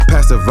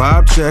the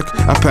vibe check.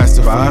 I pass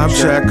the vibe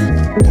check.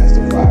 Pass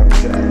the vibe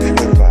check.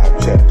 The vibe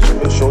check.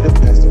 Show the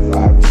pass the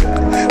vibe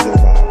check. The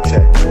vibe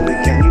check.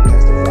 Can you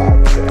pass the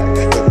vibe check?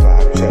 The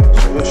vibe check.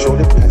 Show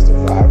the pass the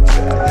vibe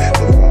check.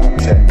 The vibe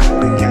check.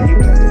 Can you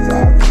pass the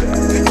vibe check?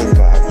 The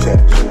vibe check.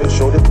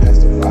 Show the pass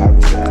the vibe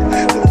check.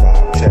 The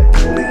vibe check.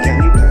 Can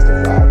you pass the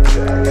vibe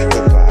check? The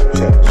vibe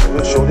check.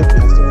 Show the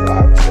pass the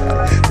vibe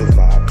check. The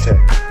vibe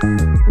check.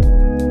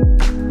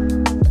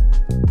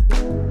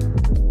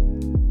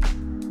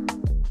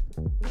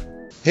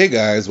 Hey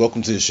guys,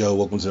 welcome to the show.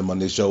 Welcome to the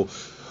Monday show.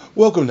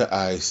 Welcome to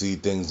I See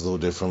Things a Little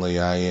Differently.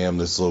 I am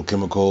this little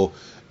chemical,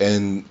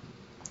 and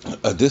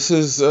this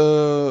is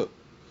gonna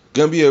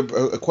be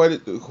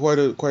quite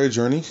a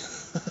journey.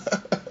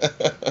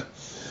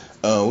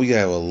 We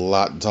have a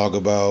lot to talk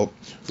about.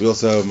 We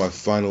also have my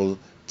final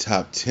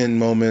top 10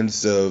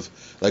 moments of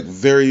like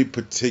very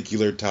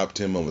particular top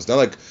 10 moments.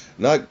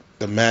 Not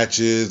the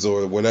matches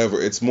or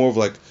whatever. It's more of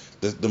like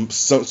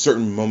some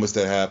certain moments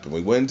that happen.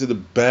 We went into the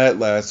bad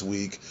last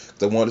week.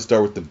 I wanted to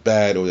start with the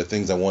bad, or the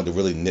things I wanted to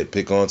really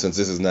nitpick on, since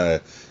this is not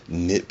a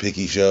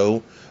nitpicky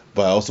show.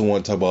 But I also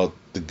want to talk about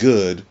the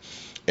good.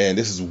 And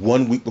this is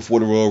 1 week before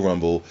the Royal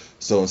Rumble.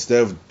 So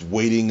instead of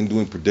waiting and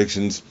doing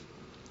predictions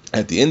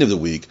at the end of the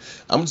week,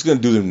 I'm just going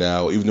to do them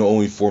now, even though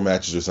only 4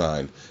 matches are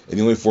signed. And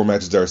the only 4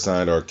 matches that are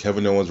signed are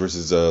Kevin Owens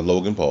versus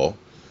Logan Paul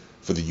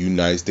for the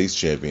United States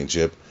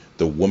Championship,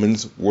 the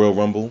Women's Royal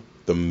Rumble,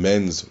 the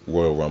Men's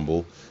Royal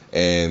Rumble,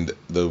 and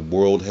the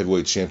World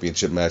Heavyweight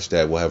Championship match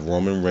that will have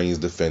Roman Reigns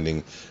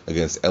defending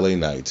against LA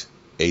Knight,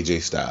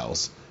 AJ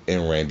Styles,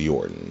 and Randy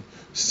Orton.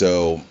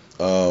 So,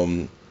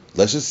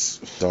 let's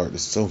just start.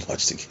 There's so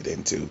much to get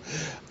into.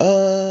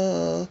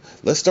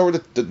 Let's start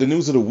with the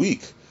news of the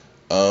week.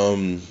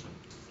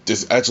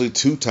 There's actually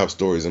 2 top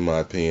stories in my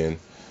opinion.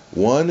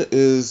 One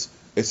is,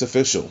 it's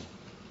official.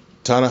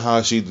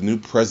 Tanahashi, the new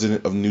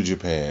president of New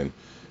Japan,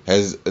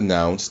 has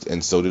announced,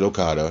 and so did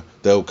Okada,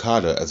 that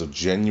Okada, as of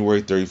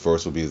January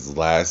 31st, will be his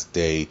last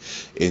day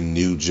in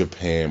New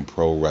Japan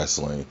Pro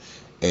Wrestling.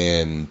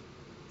 And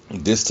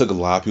this took a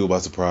lot of people by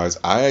surprise.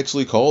 I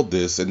actually called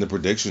this in the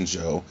prediction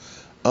show.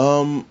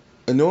 And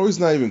the only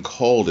reason I even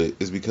called it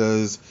is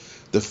because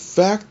the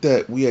fact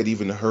that we had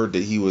even heard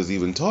that he was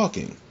even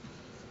talking.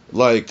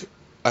 Like,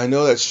 I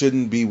know that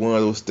shouldn't be one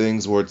of those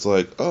things where it's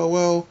like, oh,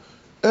 well,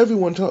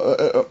 everyone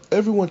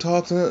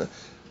talks.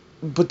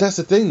 But that's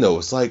the thing, though.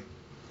 It's like,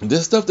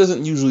 this stuff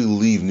doesn't usually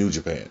leave New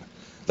Japan.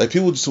 Like,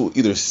 people just will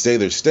either say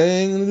they're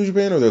staying in New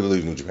Japan or they're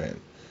leaving New Japan.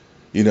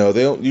 You know,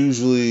 they don't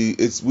usually,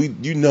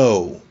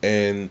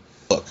 and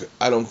look,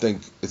 I don't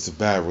think it's a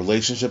bad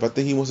relationship. I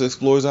think he wants to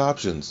explore his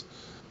options.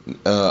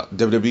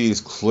 WWE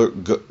is clear.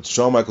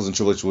 Shawn Michaels and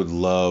Triple H would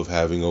love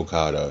having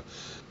Okada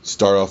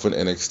start off in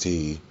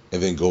NXT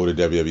and then go to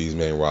WWE's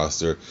main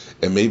roster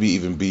and maybe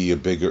even be a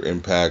bigger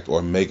impact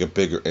or make a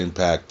bigger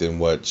impact than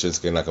what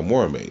Shinsuke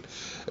Nakamura made.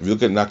 If you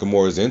look at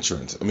Nakamura's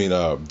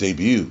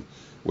debut,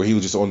 where he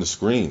was just on the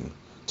screen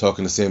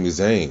talking to Sami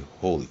Zayn,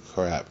 holy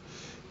crap.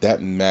 That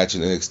match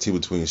in NXT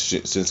between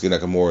Shinsuke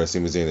Nakamura and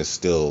Sami Zayn is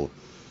still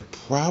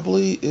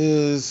probably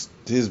is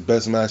his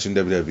best match in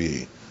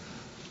WWE.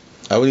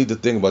 I would need to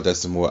think about that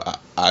some more.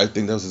 I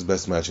think that was his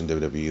best match in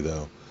WWE,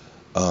 though.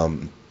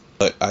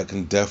 But I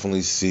can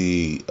definitely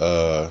see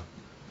them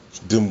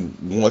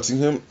wanting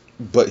him.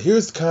 But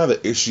here's kind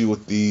of the issue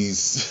with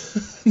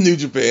these New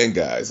Japan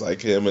guys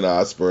like him and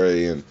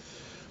Ospreay, and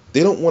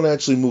they don't want to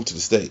actually move to the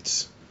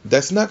States.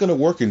 That's not going to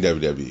work in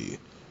WWE.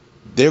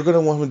 They're going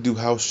to want him to do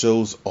house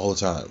shows all the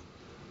time.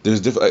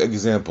 There's different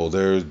example.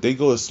 They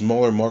go to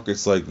smaller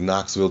markets like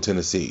Knoxville,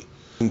 Tennessee,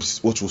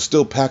 which will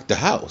still pack the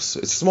house.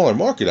 It's a smaller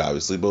market,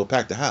 obviously, but it'll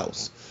pack the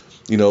house.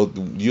 You know,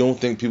 you don't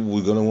think people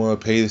are going to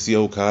want to pay to see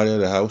Okada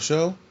at a house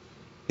show?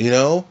 You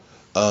know?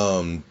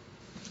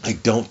 I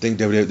don't think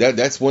WWE...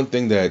 That's one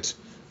thing that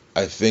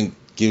I think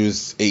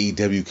gives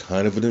AEW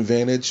kind of an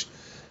advantage,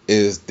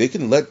 is they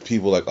can let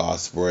people like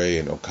Ospreay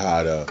and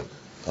Okada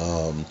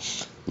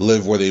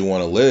live where they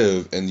want to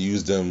live and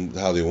use them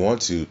how they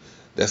want to.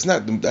 That's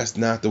not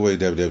the way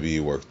WWE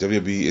works.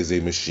 WWE is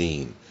a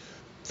machine,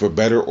 for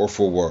better or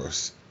for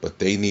worse. But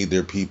they need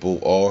their people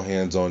all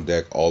hands on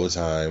deck all the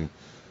time.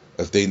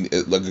 If they,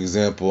 like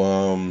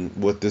example,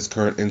 with this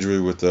current injury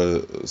with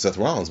Seth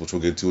Rollins, which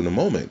we'll get to in a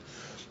moment,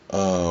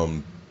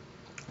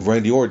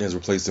 Randy Orton has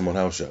replaced him on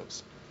house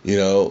shows. You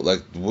know,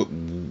 like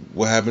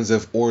what happens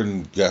if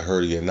Orton got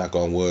hurt again? Knock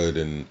on wood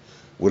and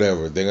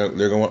whatever. They're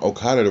gonna want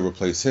Okada to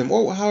replace him,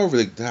 or however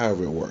it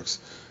works.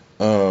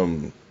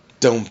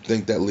 Don't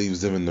think that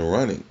leaves them in the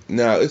running.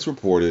 Now it's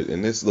reported,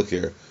 and look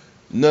here.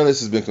 None of this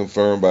has been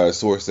confirmed by a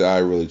source that I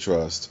really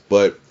trust,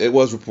 but it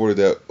was reported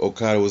that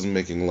Okada wasn't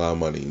making a lot of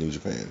money in New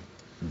Japan.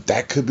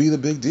 That could be the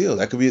big deal.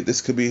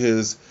 This could be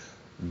his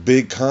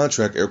big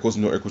contract, air quotes,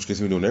 no air quotes, case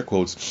me doing air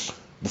quotes,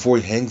 before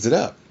he hangs it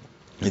up.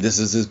 And this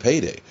is his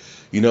payday.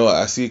 You know,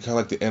 I see it kind of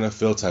like the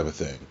NFL type of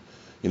thing.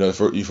 You know,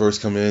 you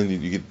first come in,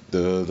 you get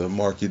the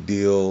market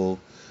deal.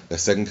 That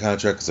second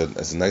contract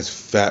is a nice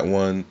fat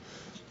one,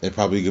 and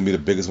probably gonna be the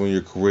biggest one of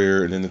your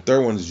career. And then the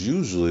third one is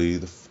usually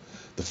the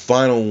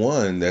final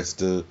one. That's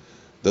the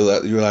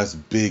your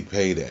last big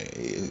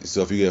payday.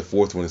 So if you get a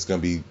fourth one, it's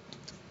gonna be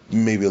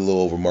maybe a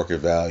little over market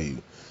value,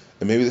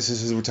 and maybe this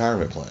is his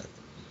retirement plan.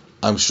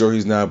 I'm sure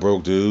he's not a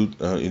broke dude,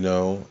 but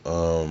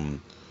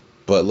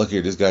look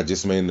here, this guy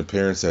just made an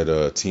appearance at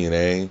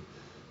TNA.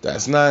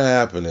 That's not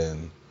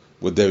happening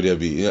with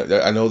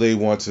WWE. I know they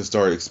want to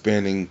start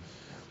expanding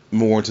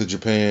more into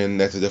Japan.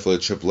 That's definitely a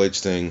Triple H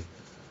thing.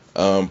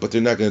 But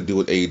they're not going to do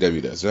what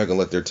AEW does. They're not going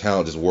to let their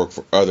talent just work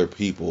for other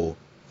people.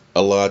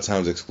 A lot of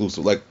times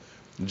exclusive. Like,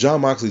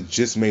 Jon Moxley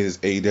just made his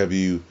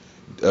AEW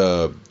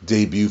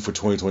debut for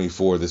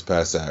 2024 this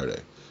past Saturday.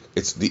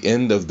 It's the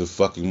end of the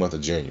fucking month of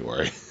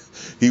January.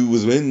 He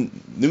was in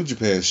New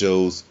Japan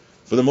shows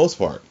for the most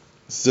part.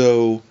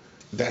 So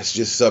that's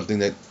just something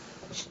that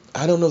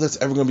I don't know that's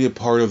ever going to be a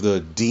part of the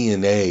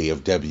DNA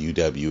of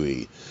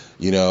WWE.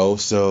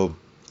 So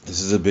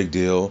this is a big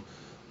deal.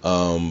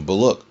 But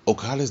look,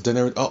 Okada's done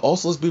everything.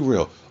 Also, let's be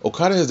real.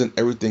 Okada has done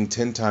everything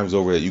 10 times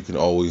over that you can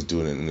always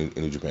do in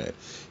New Japan.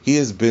 He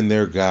has been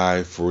their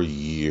guy for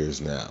years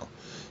now.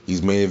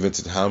 He's main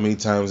evented how many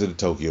times at the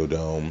Tokyo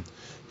Dome?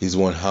 He's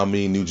won how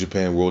many New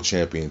Japan World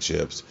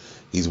Championships?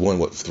 He's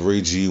won,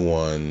 3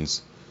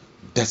 G1s?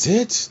 That's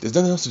it. There's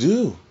nothing else to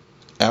do.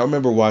 I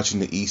remember watching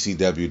the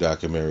ECW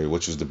documentary,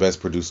 which was the best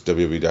produced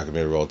WWE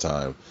documentary of all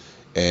time.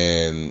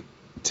 And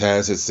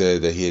Taz had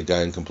said that he had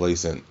gotten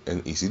complacent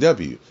in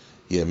ECW.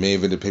 He had main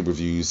evented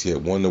pay-per-views. He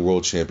had won the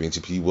world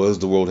championship. He was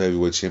the world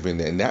heavyweight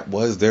champion, and that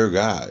was their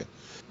guy.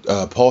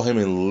 Paul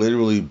Heyman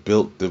literally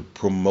built the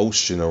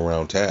promotion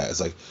around Taz.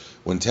 Like,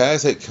 when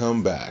Taz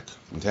came back,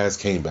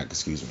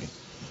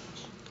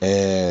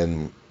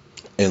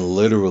 and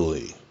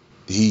literally,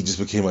 he just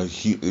became a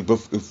huge.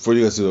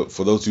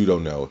 For those who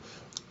don't know,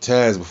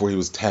 Taz, before he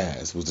was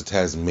Taz, was the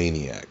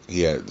Tazmaniac.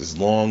 He had this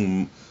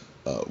long,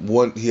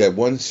 he had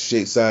one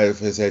side of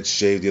his head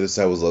shaved, the other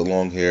side was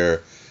long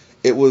hair.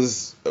 It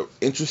was an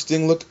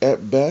interesting look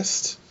at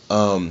best.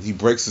 He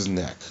breaks his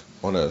neck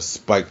on a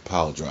spike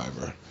pile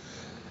driver,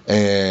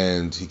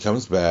 and he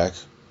comes back,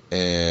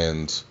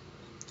 and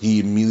he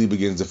immediately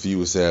begins to feud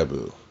with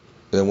Sabu. And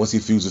then once he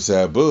feuds with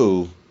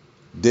Sabu,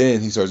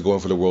 then he starts going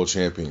for the world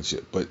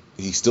championship. But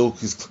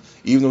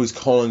even though he's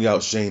calling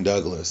out Shane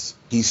Douglas,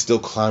 he's still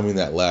climbing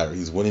that ladder.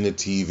 He's winning the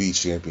TV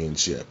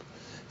championship.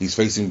 He's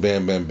facing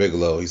Bam Bam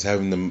Bigelow. He's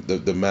having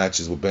the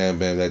matches with Bam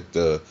Bam,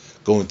 that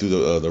going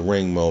through the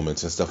ring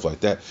moments and stuff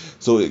like that.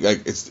 So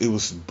it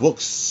was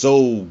booked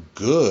so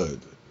good.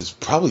 It's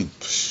probably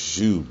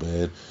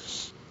man.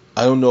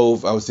 I don't know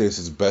if I would say it's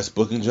his best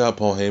booking job,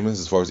 Paul Heyman's,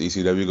 as far as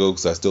ECW goes,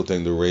 because I still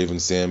think the Raven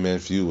Sandman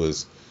feud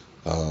was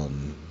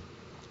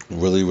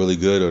really, really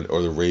good,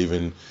 or the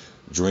Raven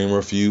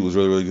Dreamer feud was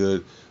really, really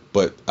good.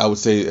 But I would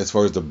say as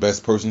far as the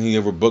best person he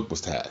ever booked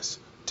was Taz.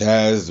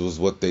 Taz was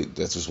it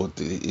just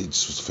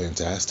was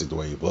fantastic the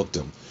way he booked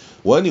him.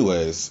 Well,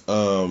 anyways,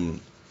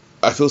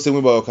 I feel the same way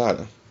about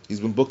Okada. He's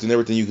been booked in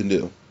everything you can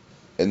do.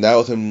 And now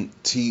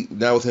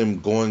with him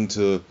going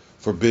to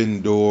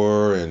Forbidden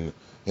Door and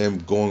him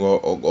going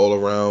all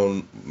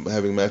around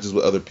having matches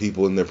with other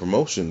people in their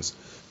promotions,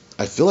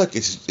 I feel like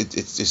it's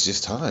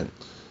just time.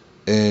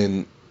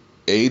 And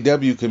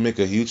AEW can make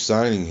a huge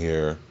signing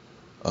here.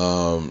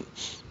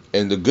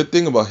 And the good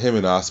thing about him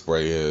and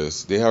Ospreay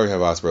is they already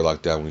have Ospreay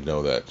locked down. We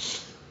know that.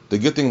 The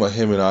good thing about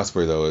him and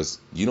Ospreay though is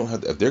you don't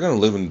have to, if they're gonna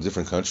live in a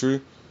different country,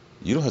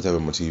 you don't have to have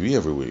them on TV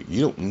every week. You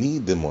don't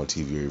need them on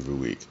TV every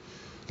week.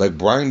 Like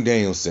Bryan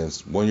Danielson,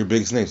 one of your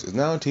biggest names, is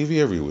not on TV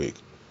every week.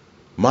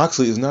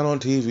 Moxley is not on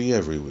TV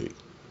every week.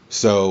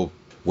 So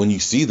when you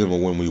see them, or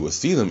when we will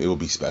see them, it will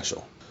be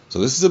special. So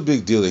this is a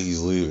big deal that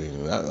he's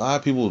leaving. A lot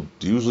of people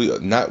usually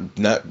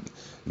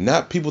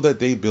not people that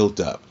they built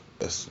up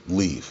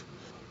leave.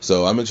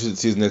 So I'm interested to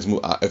see his next move.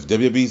 If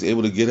WWE is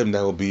able to get him,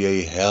 that will be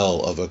a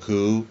hell of a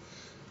coup.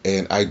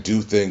 And I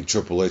do think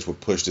Triple H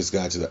would push this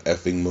guy to the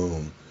effing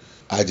moon.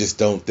 I just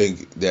don't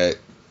think that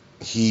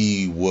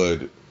he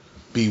would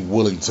be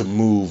willing to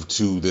move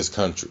to this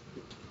country.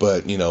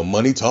 But,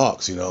 money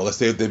talks. Let's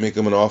say if they make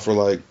him an offer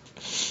like,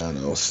 I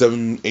don't know,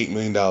 $7-8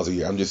 million a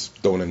year. I'm just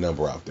throwing a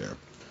number out there.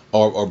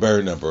 Or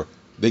better number.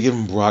 They give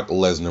him Brock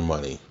Lesnar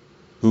money,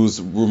 who's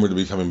rumored to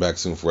be coming back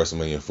soon for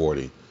WrestleMania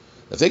 40.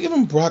 If they give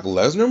him Brock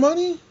Lesnar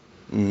money,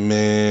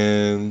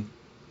 man,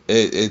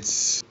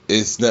 it's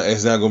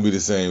not gonna be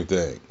the same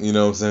thing. You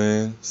know what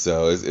I'm saying?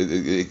 So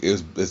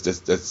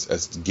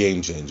that's a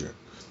game changer.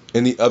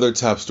 And the other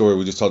top story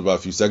we just talked about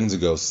a few seconds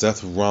ago: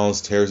 Seth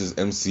Rollins tears his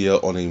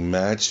MCL on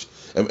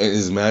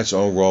his match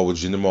on Raw with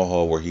Jinder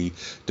Mahal, where he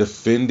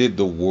defended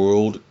the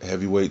World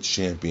Heavyweight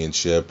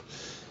Championship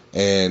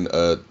and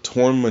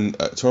torn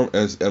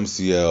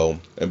MCL.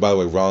 And by the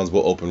way, Rollins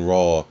will open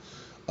Raw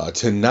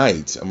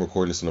tonight. I'm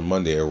recording this on a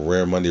Monday, a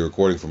rare Monday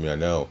recording for me, I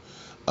know.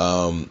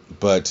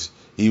 But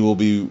he will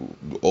be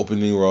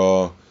opening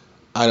Raw.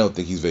 I don't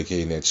think he's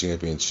vacating that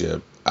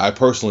championship. I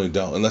personally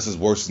don't, unless it's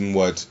worse than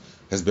what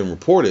has been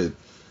reported.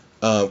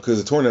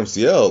 Because the torn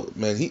MCL,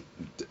 man,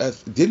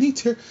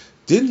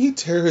 didn't he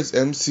tear his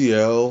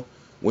MCL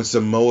when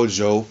Samoa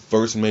Joe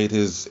first made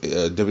his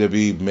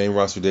WWE main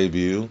roster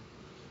debut?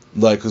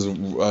 Like,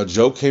 because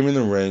Joe came in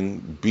the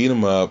ring, beat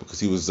him up because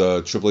he was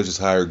Triple H's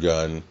hired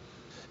gun.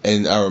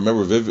 And I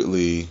remember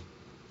vividly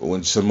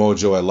when Samoa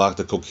Joe had locked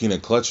the coquina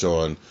clutch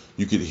on,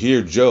 you could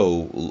hear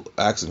Joe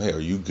ask him, "Hey, are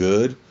you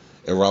good?"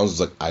 And Rollins was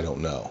like, "I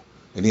don't know."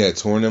 And he had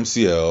torn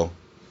MCL,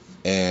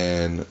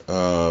 and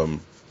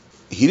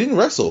he didn't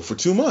wrestle for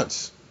 2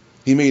 months.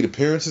 He made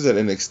appearances at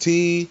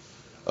NXT,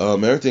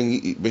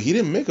 everything, but he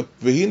didn't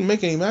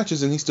make any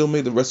matches, and he still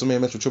made the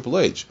WrestleMania match with Triple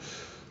H.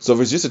 So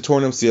if it's just a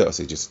torn MCL, I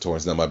say just a torn,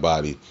 it's not my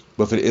body.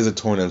 But if it is a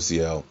torn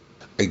MCL,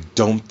 I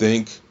don't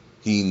think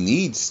he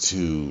needs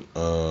to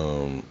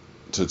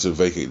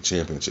vacate the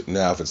championship.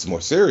 Now, if it's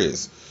more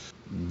serious,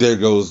 there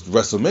goes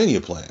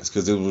WrestleMania plans,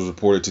 because it was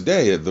reported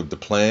today that the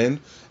plan, and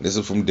this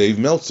is from Dave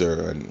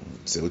Meltzer, and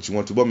say what you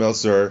want to about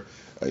Meltzer,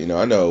 I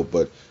know,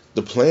 but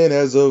the plan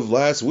as of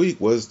last week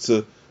was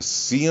to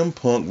CM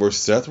Punk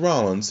versus Seth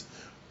Rollins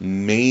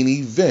main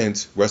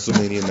event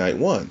WrestleMania Night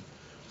 1.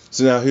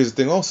 So now here's the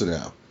thing also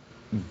now.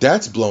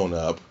 That's blown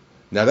up.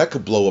 Now that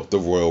could blow up the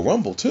Royal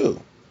Rumble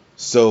too.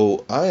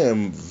 So I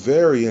am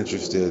very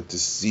interested to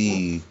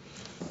see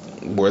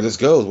where this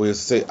goes. Where to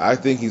say, I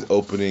think he's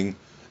opening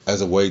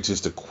as a way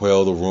just to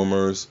quell the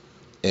rumors,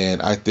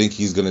 and I think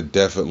he's gonna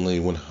definitely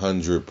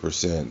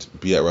 100%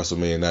 be at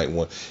WrestleMania Night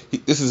 1.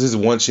 This is his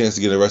one chance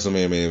to get a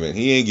WrestleMania main event.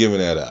 He ain't giving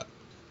that up.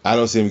 I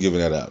don't see him giving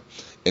that up.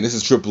 And this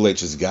is Triple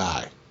H's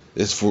guy.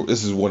 This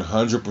is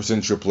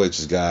 100% Triple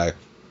H's guy.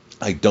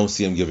 I don't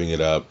see him giving it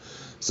up.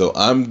 So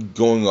I'm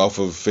going off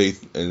of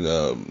faith and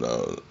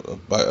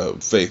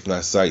faith,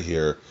 not sight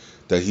here,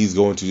 that he's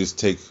going to just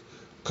take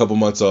a couple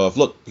months off.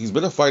 Look, he's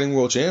been a fighting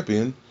world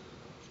champion.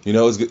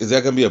 Is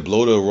that going to be a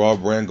blow to Raw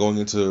brand going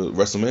into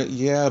WrestleMania?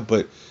 Yeah,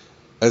 but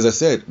as I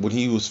said, when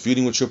he was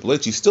feuding with Triple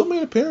H, he still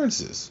made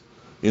appearances.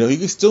 He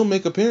can still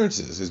make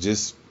appearances. It's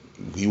just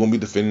he won't be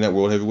defending that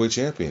World Heavyweight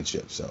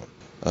Championship. So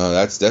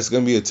that's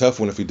going to be a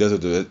tough one if he does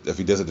it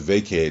to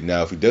vacate it.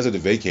 Now, if he does it to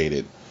vacate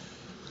it,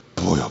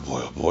 boy,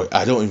 oh boy,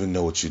 I don't even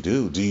know what you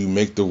do. Do you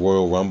make the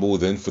Royal Rumble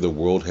then for the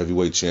World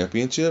Heavyweight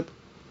Championship?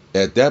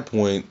 At that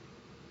point,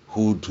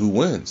 who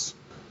wins?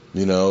 Do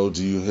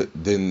you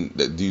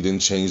then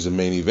change the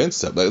main event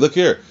stuff? Like, look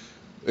here,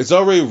 it's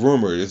already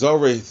rumored. It's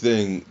already a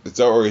thing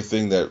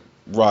that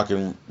Rock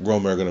and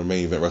Roman are going to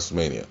main event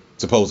WrestleMania.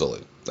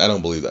 Supposedly, I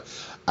don't believe that.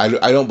 I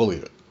don't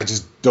believe it. I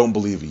just don't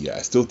believe it yet.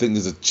 I still think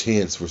there's a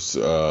chance for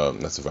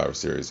not Survivor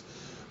Series,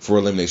 for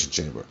Elimination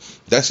Chamber.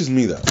 That's just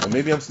me though. And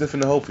maybe I'm sniffing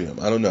the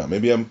hopium. I don't know.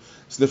 Maybe I'm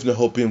sniffing the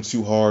hopium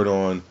too hard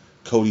on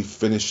Cody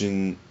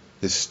finishing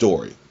his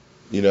story.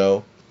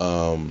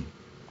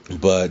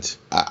 But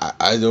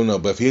I don't know.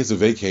 But if he has to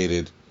vacate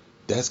it,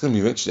 that's going to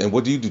be interesting. And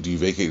what do? Do you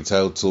vacate the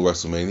title till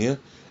WrestleMania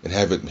and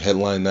have it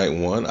headline Night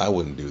 1? I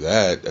wouldn't do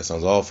that. That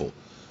sounds awful.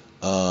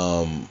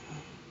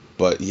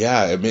 But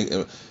yeah,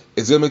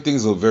 it's going to make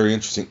things look very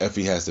interesting if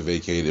he has to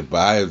vacate it. But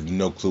I have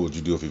no clue what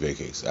you do if he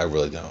vacates. I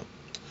really don't.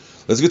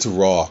 Let's get to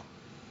Raw.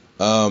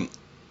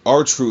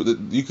 R-Truth,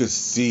 you could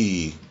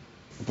see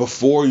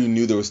before you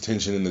knew there was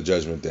tension in the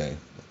Judgment Day,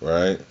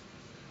 right?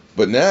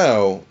 But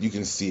now you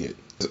can see it.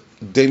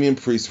 Damian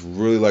Priest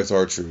really likes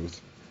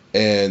R-Truth,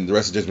 and the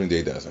rest of Judgment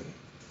Day doesn't.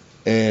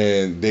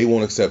 And they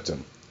won't accept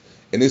him.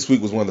 And this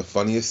week was one of the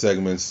funniest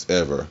segments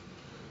ever,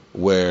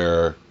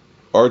 where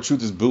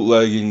R-Truth is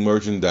bootlegging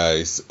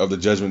merchandise of the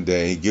Judgment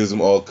Day. He gives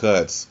them all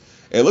cuts.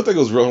 And it looked like it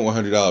was real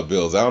 $100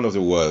 bills. I don't know if it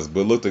was,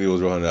 but it looked like it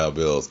was real $100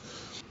 bills.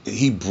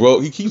 He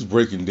keeps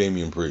breaking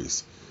Damian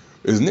Priest.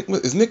 Is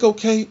Nick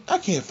okay? I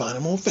can't find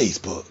him on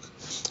Facebook.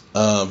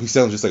 He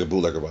sounds just like a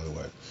bootlegger, by the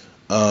way.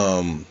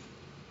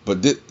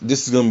 But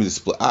this is going to be the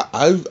split.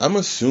 I'm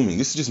assuming,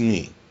 this is just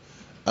me,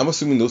 I'm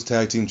assuming those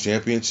tag team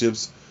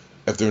championships,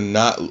 if they're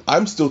not,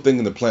 I'm still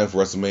thinking the plan for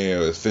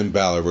WrestleMania is Finn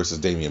Balor versus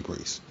Damian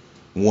Priest,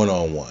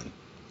 1-on-1.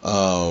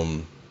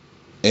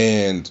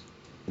 And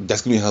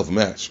that's going to be a hell of a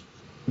match.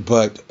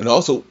 And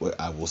also,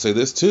 I will say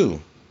this too,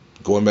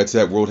 going back to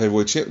that World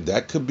Heavyweight Champ,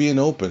 that could be an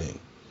opening.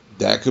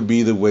 That could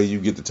be the way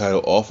you get the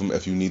title off him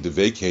if you need to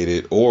vacate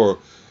it, or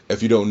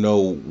if you don't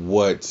know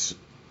what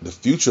the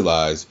future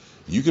lies,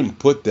 you can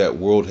put that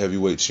World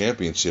Heavyweight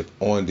Championship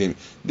on Damian.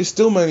 There's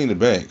still Money in the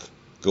Bank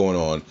going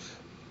on.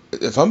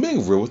 If I'm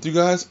being real with you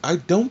guys, I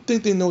don't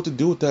think they know what to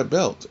do with that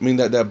belt. I mean,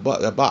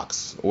 that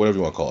box, or whatever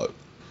you want to call it.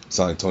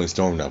 Sound like Tony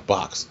Storm now,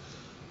 box.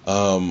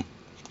 I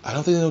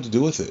don't think they know what to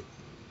do with it.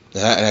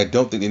 And I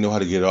don't think they know how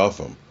to get it off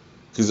him.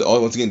 Because,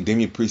 once again,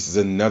 Damian Priest is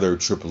another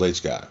Triple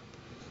H guy.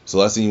 So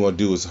the last thing you want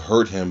to do is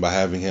hurt him by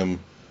having him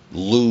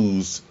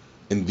lose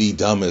in the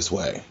dumbest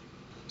way.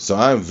 So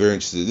I'm very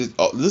interested.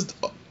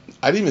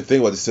 I didn't even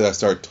think about this until I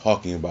started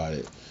talking about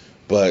it.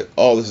 But,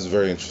 this is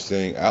very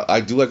interesting. I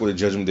do like where the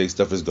Judgment Day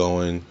stuff is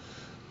going.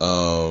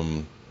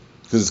 Because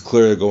it's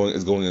clear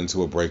it's going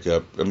into a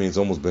breakup. I mean, it's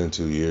almost been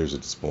 2 years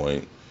at this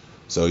point.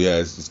 So, yeah,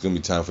 it's going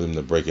to be time for them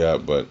to break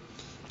up. But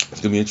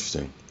it's going to be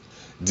interesting.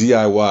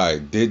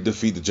 DIY did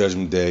defeat the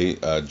Judgment Day.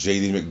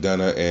 JD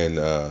McDonough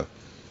and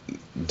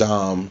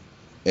Dom.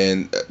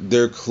 And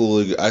they're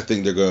clearly, I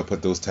think they're going to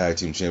put those tag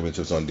team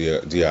championships on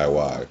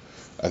DIY.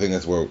 I think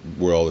that's where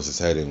all this is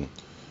heading,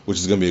 which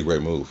is going to be a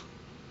great move.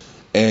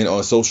 And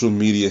on social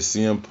media,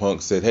 CM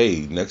Punk said,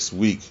 "Hey, next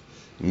week,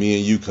 me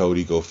and you,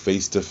 Cody, go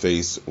face to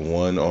face,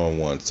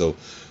 1-on-1." So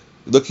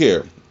look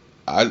here,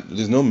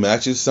 there's no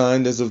matches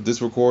signed as of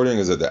this recording,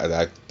 as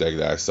that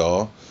I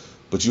saw,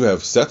 but you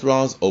have Seth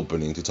Rollins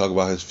opening to talk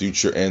about his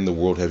future and the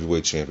World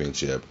Heavyweight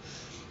Championship.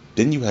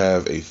 Then you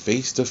have a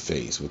face to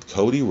face with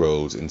Cody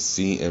Rhodes and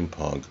CM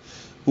Punk,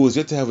 who is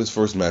yet to have his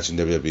first match in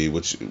WWE,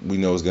 which we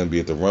know is going to be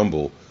at the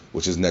Rumble,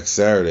 which is next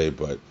Saturday,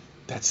 but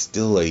that's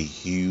still a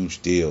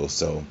huge deal.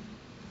 So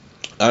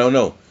I don't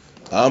know.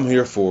 I'm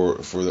here for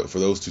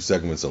those two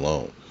segments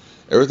alone.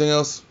 Everything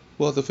else,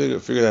 we'll have to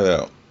figure that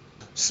out.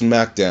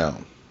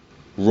 SmackDown.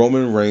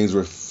 Roman Reigns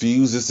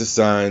refuses to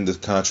sign the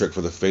contract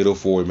for the Fatal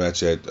 4-Way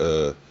match at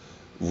the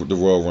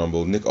Royal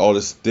Rumble. Nick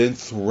Aldis then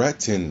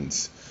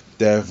threatens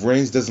that if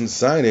Reigns doesn't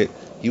sign it,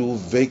 he will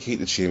vacate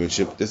the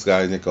championship. This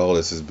guy, Nick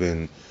Aldis, has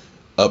been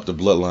up the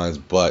Bloodline's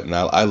butt, and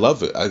I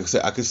love it. Like I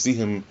said, I could see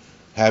him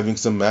having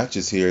some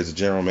matches here as a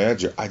general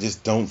manager. I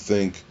just don't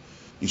think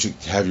you should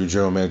have your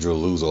general manager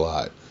lose a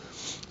lot.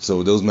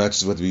 So those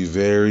matches have to be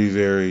very,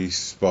 very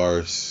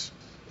sparse,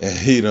 and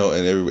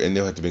and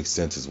they'll have to make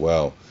sense as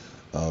well.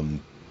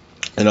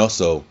 And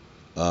also,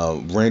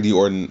 Randy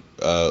Orton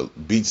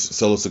beats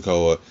Solo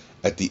Sikoa.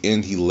 At the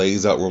end, he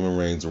lays out Roman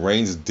Reigns.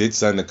 Reigns did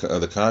sign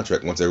the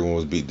contract once everyone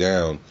was beat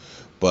down,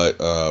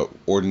 but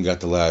Orton got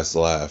the last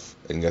laugh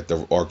and got the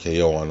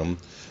RKO on him.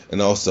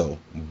 And also,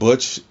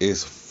 Butch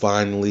is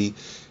finally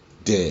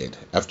dead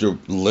after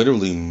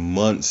literally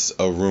months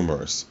of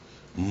rumors.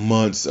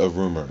 Months of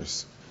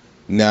rumors.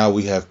 Now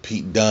we have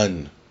Pete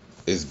Dunne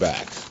is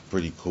back.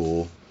 Pretty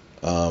cool.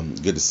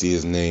 Good to see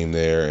his name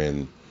there,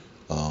 and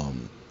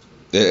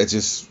it's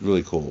just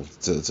really cool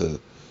to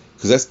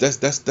because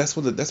that's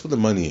what the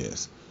money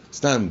is.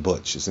 It's not in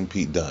Butch, it's in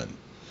Pete Dunne.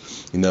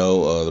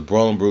 The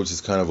Brawling Brutes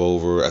is kind of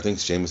over. I think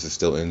Sheamus is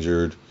still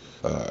injured.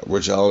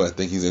 Rich Allen, I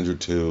think he's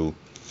injured too.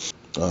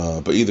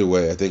 But either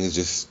way, I think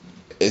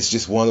it's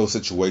just one of those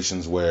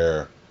situations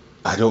where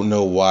I don't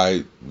know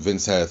why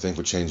Vince had a thing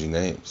for changing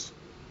names,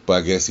 but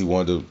I guess he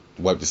wanted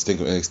to wipe the stink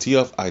of NXT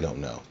off. I don't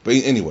know. But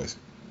anyways,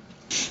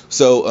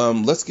 so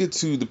let's get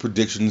to the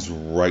predictions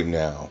right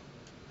now,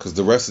 because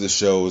the rest of the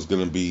show is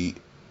going to be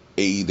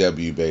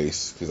AEW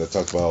based, because I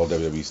talked about all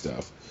WWE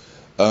stuff.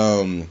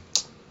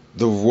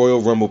 The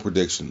Royal Rumble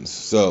predictions.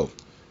 So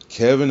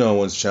Kevin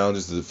Owens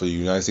challenges for the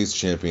United States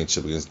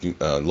Championship against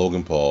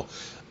Logan Paul.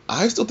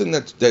 I still think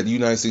that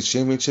United States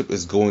Championship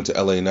is going to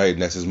LA Knight,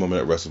 and that's his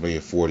moment at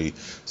WrestleMania 40.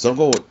 So I'm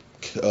going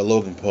with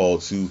Logan Paul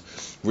to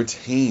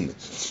retain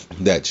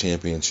that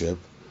championship.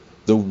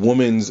 The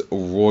Women's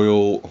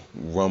Royal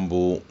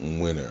Rumble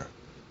winner.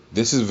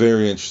 This is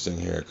very interesting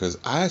here, because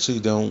I actually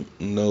don't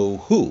know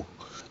who.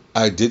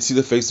 I did see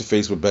the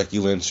face-to-face with Becky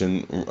Lynch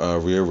and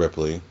Rhea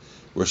Ripley,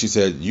 where she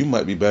said, "You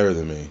might be better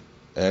than me,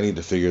 and I need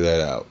to figure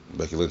that out."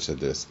 Becky Lynch said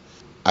this.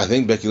 I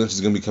think Becky Lynch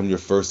is going to become your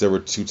first ever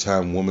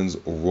 2-time Women's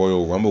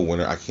Royal Rumble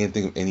winner. I can't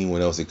think of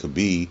anyone else it could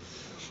be.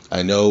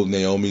 I know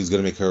Naomi's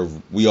going to make her...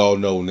 We all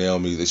know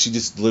Naomi. She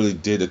just literally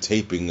did a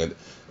taping at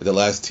the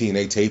last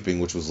TNA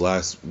taping, which was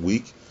last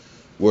week,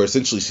 where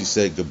essentially she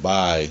said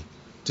goodbye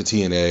to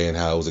TNA and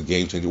how it was a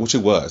game changer, which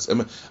it was. I'm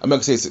not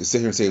going to sit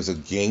here and say it was a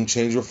game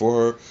changer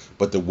for her,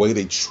 but the way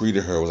they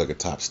treated her was like a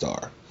top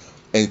star.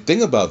 And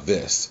think about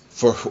this.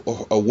 For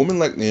a woman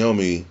like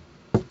Naomi,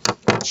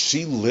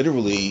 she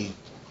literally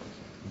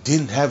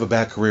didn't have a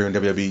bad career in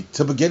WWE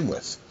to begin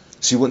with.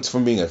 She went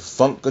from being a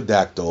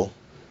Funkadactyl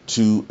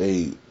to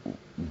a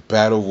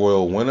Battle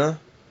Royal winner,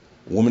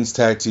 Women's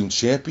Tag Team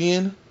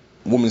Champion,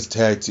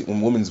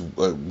 Women's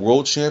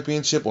World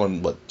Championship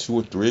on 2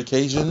 or 3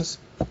 occasions.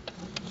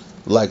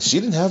 Like, she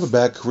didn't have a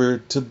bad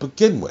career to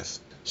begin with.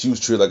 She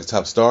was treated like a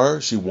top star.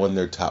 She won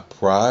their top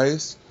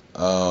prize.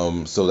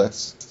 So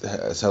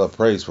that's hella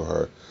praise for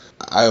her.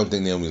 I don't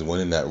think Naomi's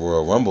winning that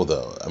Royal Rumble,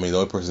 though. I mean, the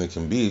only person it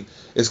can be.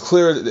 It's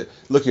clear that,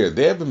 look here,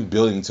 they have been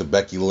building to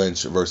Becky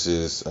Lynch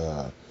versus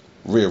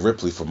Rhea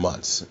Ripley for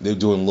months. They're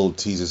doing little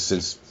teasers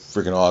since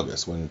freaking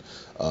August, when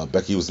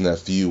Becky was in that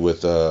feud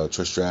with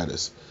Trish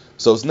Stratus.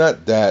 So it's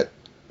not that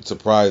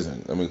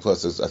surprising. I mean,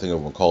 plus, I think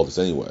everyone called this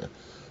anyway.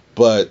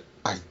 But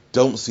I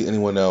don't see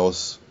anyone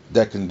else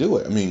that can do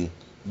it. I mean,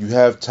 you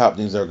have top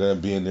names that are going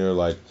to be in there,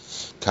 like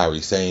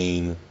Kairi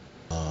Sane.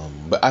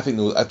 But I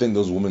think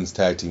those women's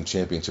tag team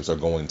championships are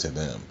going to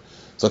them.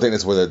 So I think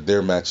that's where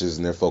their matches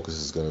and their focus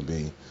is going to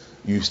be.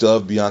 You still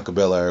have Bianca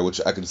Belair,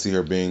 which I can see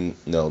her being,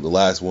 the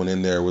last one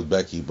in there with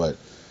Becky. But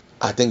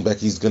I think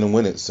Becky's going to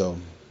win it. So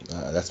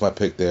that's my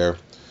pick there.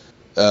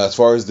 As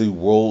far as the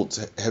World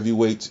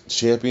Heavyweight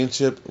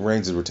Championship,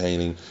 Reigns is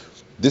retaining.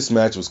 This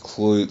match was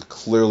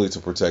clearly to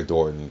protect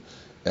Orton.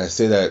 And I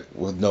say that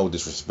with no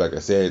disrespect. I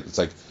say it's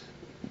like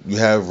you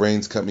have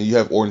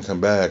Orton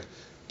come back.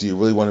 Do you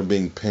really want him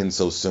being pinned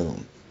so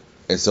soon?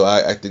 And so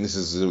I think this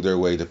is their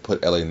way to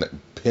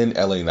pin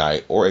LA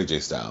Knight or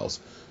AJ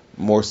Styles,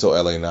 more so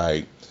LA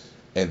Knight,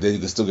 and then you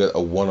can still get a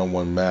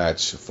one-on-one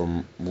match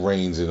from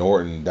Reigns and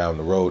Orton down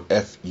the road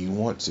if you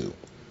want to.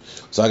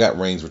 So I got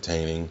Reigns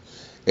retaining.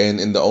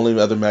 And in the only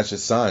other match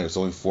that's signed, there's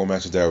only 4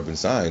 matches that have been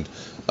signed.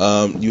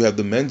 You have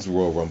the men's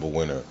Royal Rumble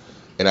winner,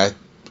 and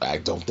I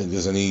don't think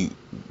there's any.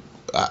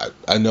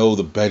 I know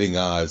the betting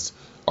odds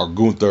are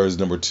Gunther is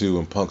number 2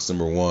 and Punk's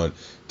number 1.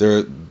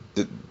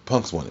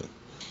 Punk's winning.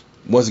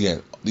 Once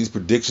again, these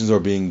predictions are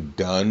being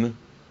done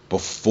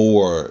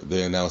before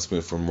the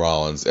announcement from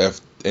Rollins.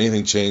 If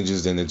anything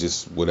changes, then it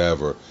just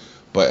whatever.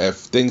 But if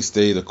things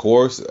stay the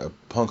course,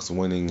 Punk's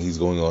winning. He's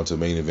going on to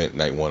main event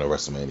night 1 of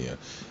WrestleMania.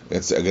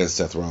 It's against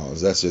Seth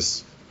Rollins. That's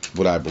just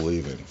what I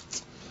believe in.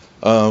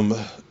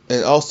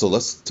 And also,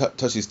 let's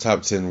touch these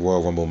top 10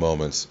 Royal Rumble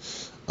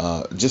moments.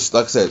 Just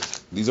like I said,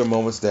 these are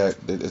moments that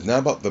it's not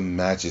about the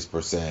matches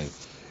per se.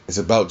 It's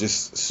about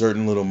just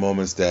certain little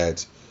moments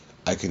that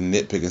I can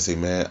nitpick and say,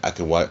 man, I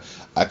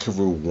could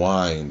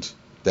rewind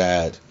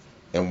that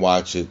and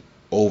watch it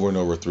over and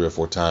over 3 or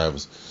 4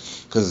 times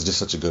because it's just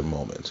such a good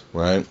moment,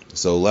 right?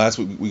 So last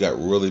week we got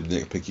really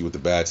nitpicky with the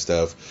bad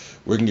stuff.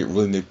 We're going to get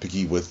really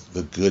nitpicky with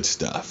the good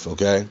stuff,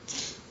 okay?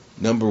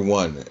 Number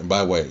 1, and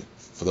by the way,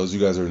 for those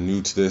of you guys who are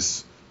new to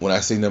this, when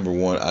I say number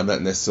 1, I'm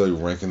not necessarily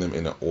ranking them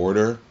in an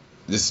order.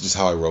 This is just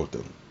how I wrote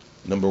them.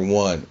 Number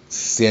 1,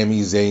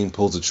 Sami Zayn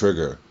pulls the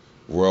trigger,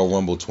 Royal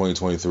Rumble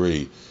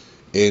 2023.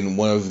 In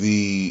one of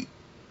the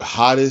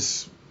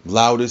hottest,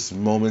 loudest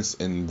moments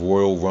in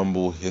Royal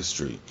Rumble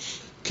history.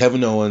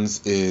 Kevin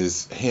Owens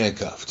is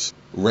handcuffed.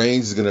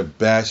 Reigns is going to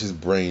bash his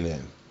brain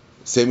in.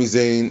 Sami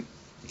Zayn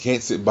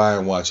can't sit by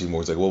and watch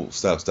anymore. He's like, whoa,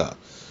 stop.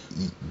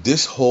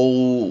 This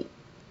whole,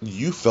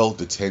 you felt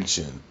the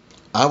tension.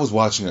 I was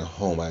watching at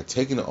home. I had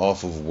taken it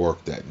off of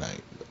work that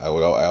night. I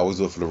always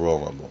do it for the Royal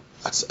Rumble.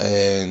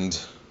 And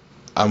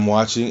I'm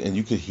watching, and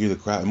you could hear the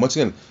crowd. And once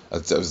again,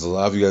 as a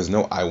lot of you guys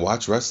know, I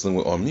watch wrestling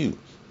on mute.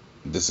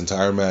 This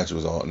entire match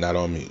was not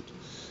on mute.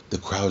 The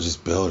crowd was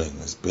just building.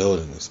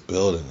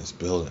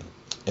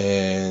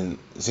 And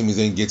Sami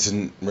Zayn gets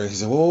in, he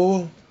said, whoa.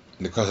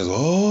 And the crowd says,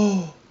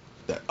 oh.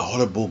 That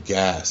audible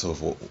gasp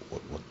of, what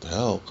the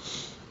hell?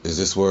 Is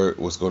this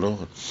what's going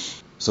on?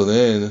 So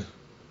then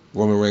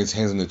Roman Reigns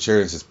hands him the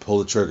chair and says, pull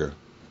the trigger.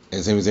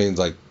 And Sami Zayn's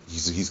like,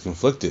 he's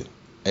conflicted.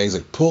 And he's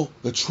like, pull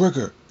the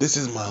trigger. This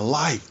is my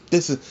life.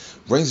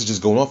 Reigns is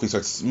just going off. He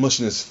starts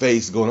smushing his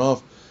face, going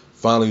off.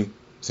 Finally,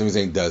 Sami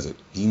Zayn does it.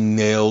 He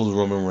nails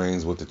Roman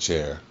Reigns with the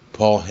chair.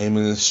 Paul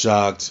Heyman is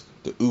shocked.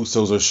 The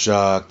Usos are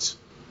shocked.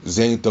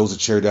 Zayn throws the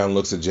chair down,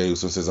 looks at Jey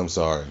Uso and says, I'm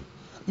sorry.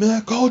 Man,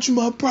 I called you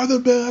my brother,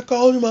 man. I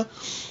called you my...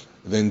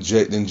 Then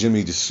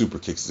Jimmy just super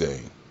kicks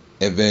Zayn.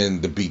 And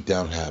then the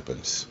beatdown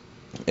happens.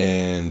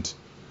 And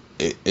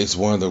it's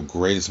one of the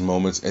greatest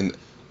moments. And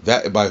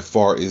that by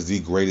far is the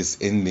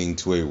greatest ending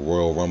to a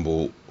Royal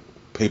Rumble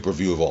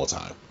pay-per-view of all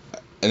time.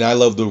 And I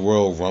love the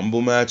Royal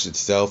Rumble match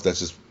itself. That's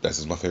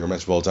just my favorite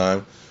match of all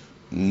time.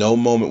 No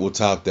moment will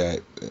top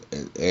that.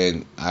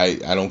 And I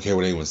don't care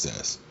what anyone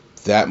says.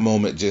 That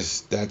moment,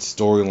 that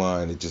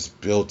storyline, it just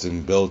built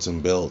and built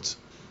and built.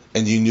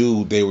 And you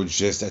knew they were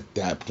just at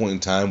that point in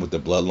time with the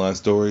Bloodline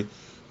story.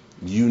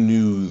 You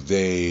knew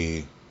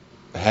they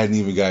hadn't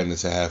even gotten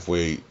into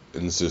halfway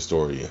into the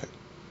story yet.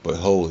 But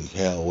holy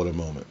hell, what a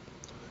moment.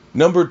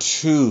 Number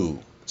 2,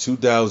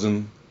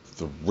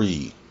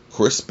 2003.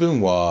 Chris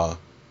Benoit,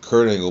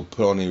 Kurt Angle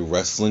put on a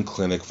wrestling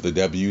clinic for the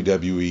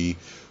WWE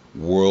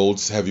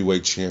World's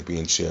Heavyweight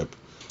Championship.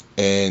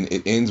 And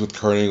it ends with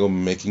Kurt Angle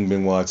making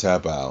Benoit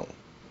tap out.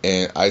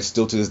 And I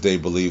still to this day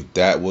believe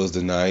that was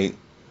the night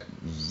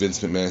Vince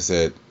McMahon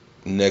said,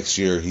 next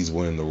year he's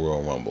winning the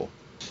Royal Rumble.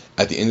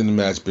 At the end of the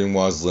match,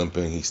 Benoit's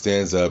limping. He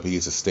stands up. He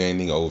gets a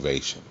standing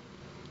ovation.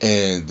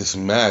 And this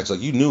match,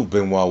 you knew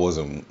Benoit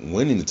wasn't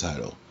winning the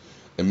title.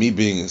 And me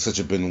being such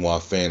a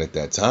Benoit fan at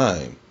that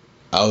time,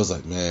 I was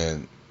like,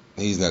 man,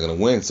 he's not going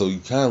to win. So you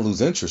kind of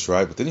lose interest,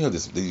 right? But then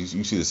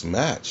you see this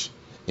match.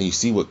 And you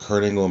see what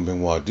Kurt Angle and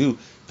Benoit do.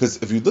 Because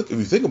if you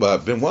think about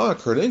it, Benoit and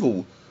Kurt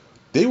Angle,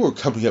 they were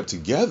coming up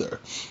together.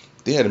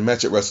 They had a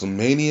match at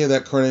WrestleMania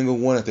that Kurt Angle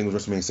won. I think it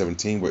was WrestleMania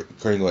 17 where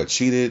Kurt Angle had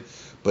cheated.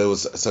 But it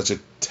was such a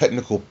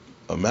technical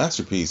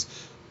masterpiece.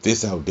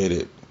 This outdid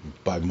it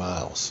by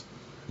miles.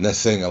 And that's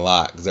saying a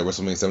lot because that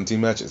WrestleMania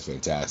 17 match is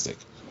fantastic.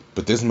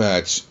 But this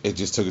match, it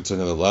just took it to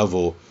another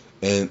level.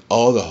 And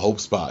all the hope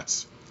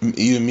spots,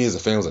 even me as a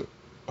fan was like,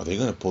 are they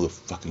going to pull the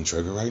fucking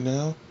trigger right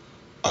now?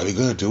 Are they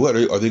going to do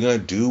it? Are they going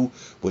to do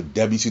what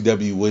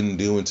WCW wouldn't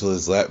do until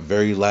his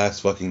very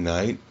last fucking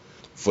night?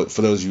 For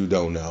those of you who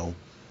don't know,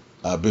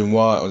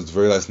 Benoit on his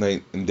very last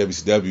night in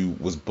WCW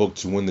was booked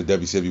to win the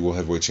WCW World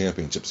Heavyweight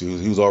Championship. So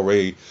he was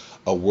already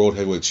a World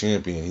Heavyweight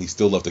Champion. He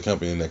still left the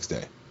company the next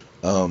day.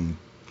 And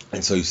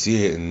so you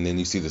see it, and then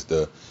you see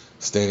the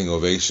standing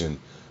ovation.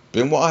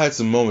 Benoit had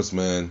some moments,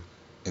 man.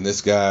 And this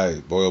guy,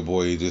 boy oh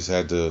boy, he just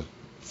had to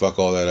fuck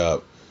all that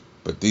up.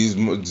 But these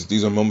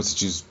are moments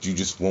that you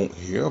just won't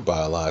hear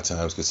about a lot of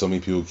times because so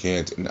many people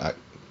can't. And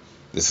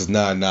this is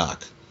not a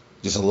knock.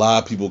 Just a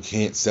lot of people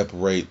can't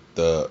separate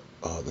the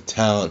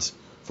talent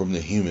from the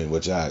human,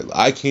 which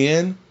I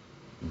can,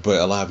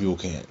 but a lot of people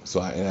can't. So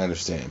I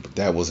understand. But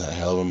that was a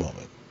hell of a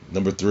moment.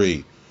 Number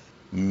 3,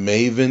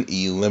 Maven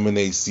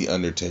eliminates The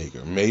Undertaker.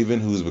 Maven,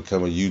 who's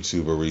become a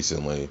YouTuber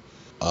recently,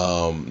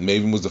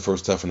 Maven was the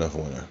first Tough Enough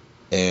winner.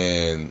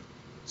 And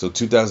so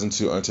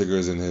 2002, Undertaker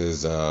is in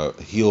his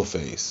heel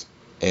phase.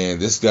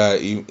 And this guy,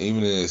 even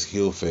in his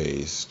heel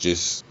phase,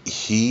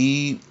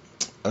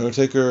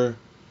 Undertaker,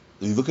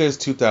 if you look at his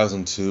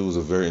 2002, it was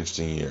a very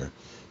interesting year.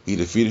 He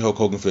defeated Hulk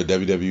Hogan for the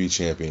WWE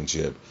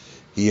Championship.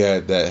 He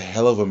had that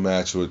hell of a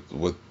match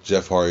with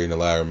Jeff Hardy in the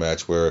ladder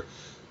match where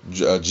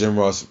Jim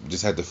Ross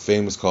just had the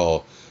famous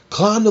call,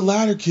 "Climb the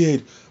ladder,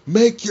 kid.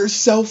 Make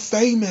yourself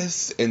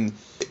famous." And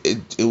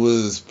it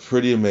was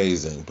pretty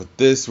amazing. But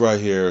this right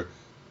here,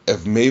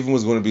 if Maven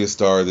was going to be a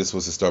star, this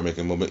was a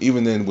star-making moment.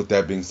 Even then, with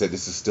that being said,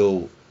 this is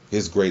still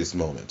his greatest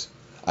moment.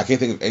 I can't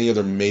think of any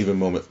other Maven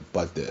moment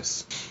but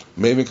this.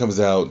 Maven comes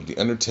out, The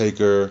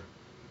Undertaker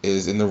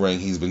is in the ring.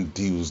 He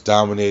was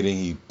dominating.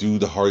 He threw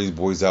the Hardy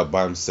Boys out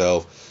by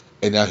himself,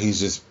 and now he's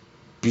just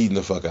beating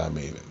the fuck out of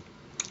Maven.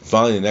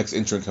 Finally, the next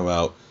entrant come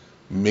out.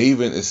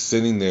 Maven is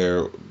sitting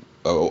there.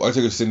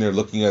 Undertaker's sitting there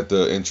looking at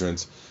the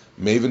entrance.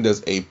 Maven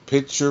does a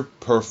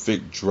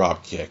picture-perfect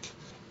drop kick.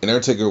 And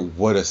Undertaker,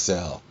 what a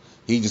sell.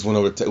 He just went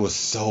over. It was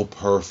so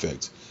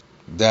perfect.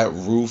 That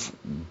roof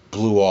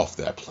blew off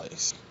that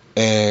place.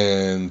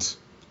 And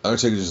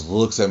Undertaker just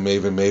looks at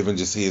Maven. Maven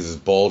just sees his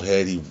bald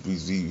head. He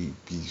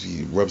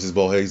rubs his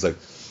bald head. He's like,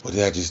 "What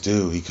did I just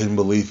do?" He couldn't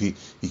believe he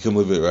couldn't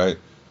believe it, right?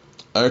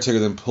 Undertaker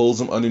then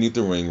pulls him underneath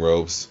the ring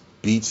ropes,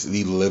 beats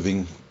the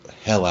living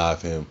hell out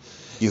of him,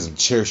 gives him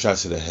chair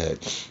shots to the head,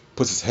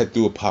 puts his head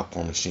through a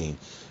popcorn machine.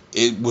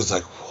 It was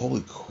like,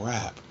 holy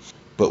crap.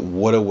 But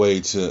what a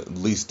way to at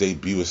least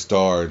debut a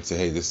star and say,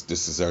 hey, this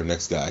is our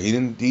next guy.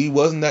 He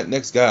wasn't that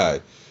next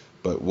guy,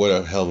 but what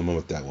a hell of a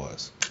moment that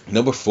was.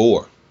 Number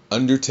 4,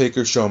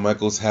 Undertaker, Shawn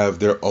Michaels have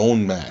their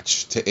own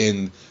match to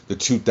end the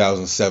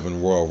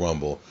 2007 Royal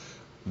Rumble.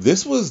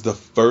 This was the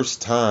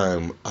first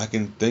time I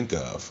can think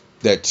of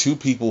that two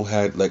people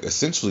had like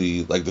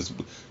essentially like this.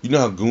 You know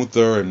how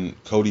Gunther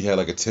and Cody had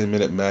like a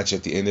 10-minute match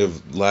at the end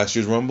of last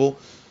year's Rumble?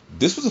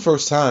 This was the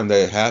first time that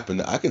it happened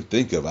that I can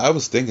think of. I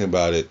was thinking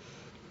about it.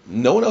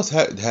 No one else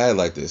had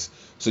like this.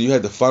 So you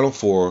had the final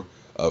 4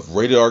 of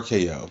Rated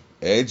RKO,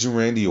 Edge and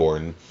Randy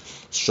Orton,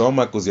 Shawn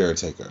Michaels, The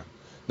Undertaker.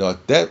 Now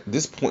at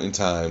this point in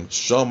time,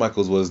 Shawn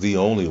Michaels was the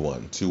only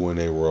one to win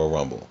a Royal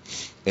Rumble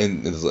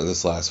in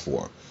this last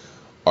 4.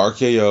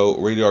 Rated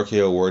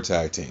RKO were a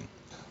tag team.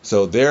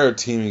 So they're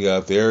teaming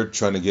up. They're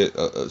trying to get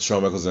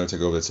Shawn Michaels and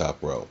Undertaker over the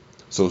top rope.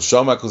 So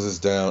Shawn Michaels is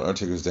down.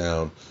 Undertaker's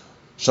down.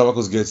 Shawn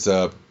Michaels gets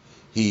up.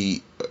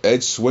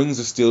 Edge swings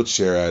a steel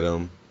chair at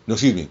him. No,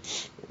 excuse me.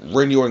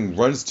 Randy Orton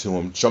runs to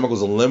him. Shawn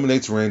Michaels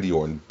eliminates Randy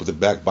Orton with a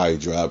back body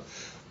drop.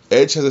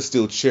 Edge has a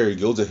steel chair. He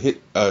goes to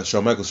hit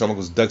Shawn Michaels. Shawn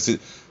Michaels ducks it.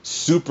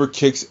 Super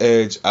kicks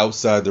Edge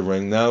outside the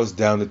ring. Now it's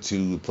down to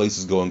 2. The place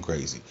is going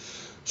crazy.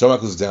 Shawn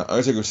Michaels is down.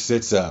 Undertaker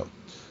sits up.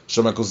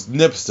 Shawn Michaels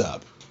nips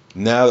up.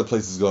 Now the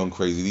place is going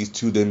crazy. These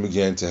two then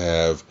began to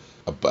have,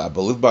 I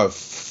believe, about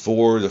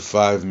 4 to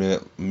 5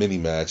 minute mini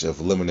match of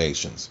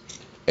eliminations.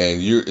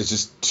 And it's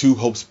just 2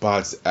 hope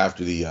spots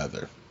after the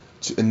other.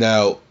 And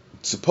now,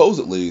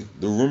 supposedly,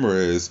 the rumor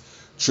is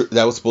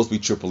that was supposed to be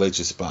Triple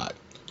H's spot.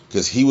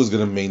 Because he was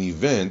going to main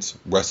event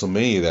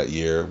WrestleMania that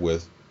year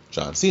with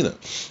John Cena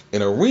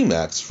in a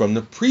rematch from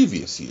the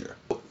previous year.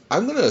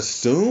 I'm going to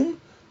assume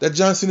that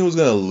John Cena was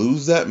going to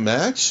lose that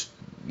match.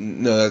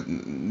 No,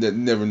 that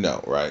never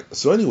know, right?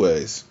 So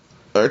anyways,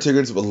 Undertaker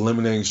ends up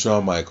eliminating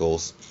Shawn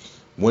Michaels,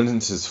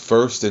 wins his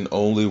first and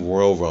only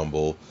Royal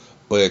Rumble,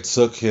 but it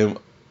took him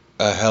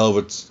a hell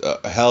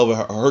of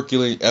a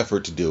Herculean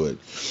effort to do it.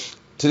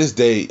 To this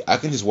day, I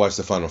can just watch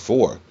the Final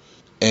 4,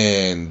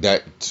 and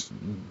that's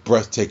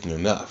breathtaking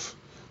enough.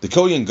 The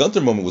Cody and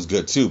Gunther moment was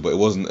good too, but it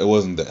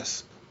wasn't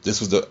this. This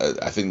was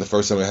I think the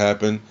first time it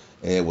happened,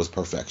 and it was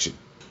perfection.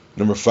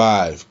 Number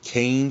 5,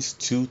 Kane's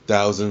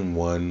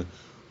 2001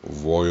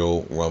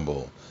 Royal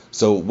Rumble.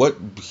 So what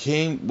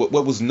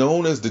was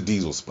known as the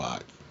Diesel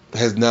spot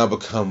has now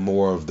become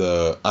more of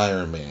the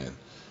Iron Man.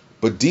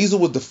 But Diesel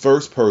was the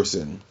first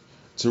person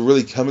to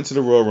really come into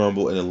the Royal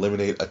Rumble and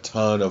eliminate a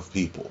ton of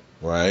people,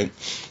 right?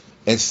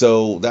 And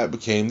so that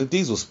became the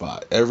Diesel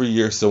spot. Every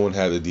year someone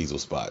had a Diesel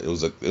spot. It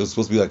was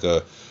supposed to be like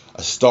a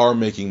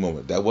star-making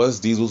moment. That was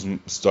Diesel's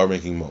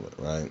star-making moment,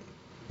 right?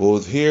 Well,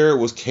 here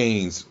was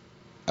Kane's.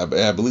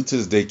 I believe to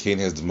this day Kane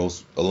has the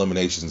most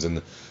eliminations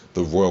in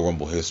the Royal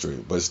Rumble history.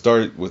 But it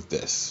started with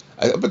this.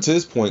 Up until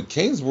this point,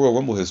 Kane's Royal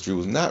Rumble history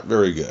was not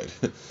very good.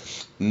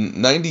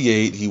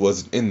 98, he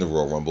wasn't in the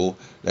Royal Rumble.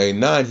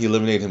 99, he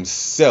eliminated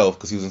himself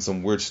because he was in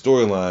some weird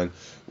storyline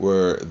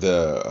where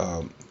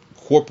the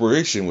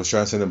corporation was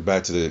trying to send him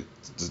back to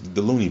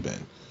the loony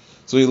bin.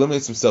 So he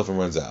eliminates himself and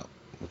runs out.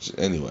 Which,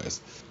 anyways.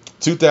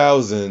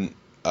 2000, he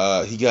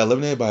got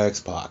eliminated by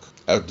X-Pac.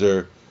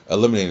 After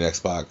eliminating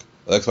X-Pac,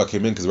 X-Pac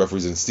came in because the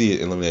referees didn't see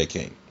it and eliminated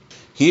Kane.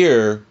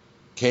 Here,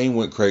 Kane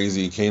went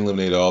crazy. Kane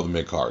eliminated all the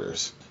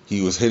mid-carders.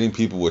 He was hitting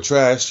people with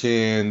trash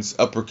cans,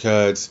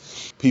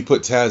 uppercuts. He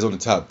put Taz on the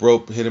top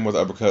rope, hit him with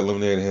an uppercut,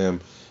 eliminated him.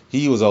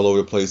 He was all over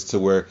the place to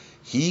where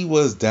he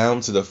was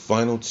down to the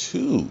final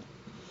 2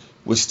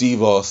 with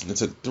Steve Austin. It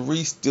took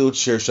 3 steel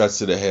chair shots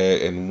to the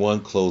head and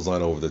 1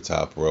 clothesline over the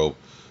top rope.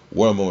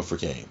 What a moment for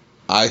Kane.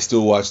 I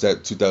still watch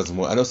that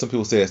 2001. I know some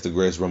people say that's the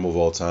greatest Rumble of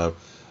all time,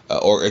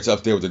 or it's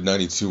up there with the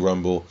 92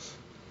 Rumble.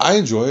 I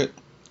enjoy it.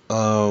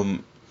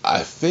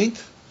 I think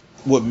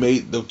what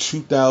made the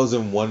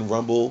 2001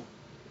 Rumble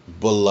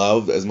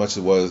beloved as much as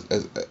it was,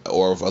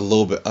 or a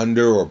little bit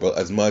under, or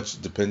as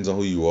much, depends on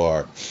who you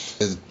are,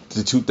 is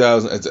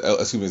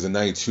the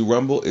 92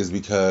 Rumble, is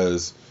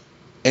because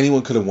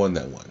anyone could have won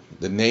that one.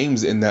 The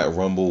names in that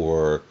Rumble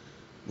were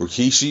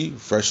Rikishi,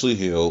 freshly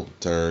heel,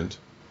 turned,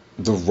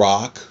 The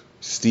Rock,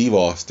 Steve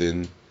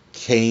Austin,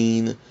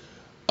 Kane,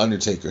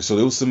 Undertaker. So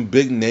there was some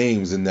big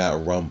names in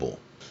that Rumble.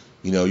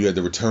 You know, you had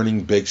the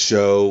returning Big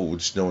Show,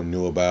 which no one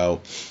knew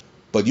about.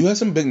 But you had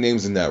some big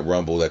names in that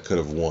Rumble that could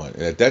have won.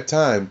 And at that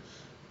time,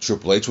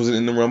 Triple H wasn't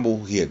in the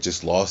Rumble. He had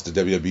just lost the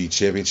WWE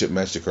Championship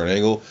match to Kurt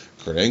Angle.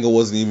 Kurt Angle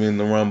wasn't even in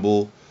the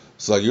Rumble.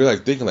 So like, you're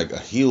like thinking like a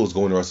heel was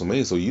going to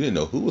WrestleMania, so you didn't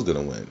know who was going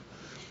to win.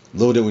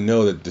 Little did we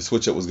know that the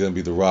switch-up was going to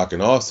be The Rock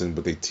and Austin,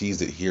 but they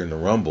teased it here in the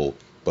Rumble.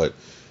 But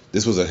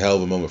this was a hell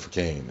of a moment for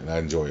Kane, and I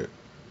enjoy it.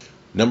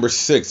 Number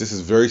 6, this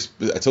is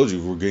I told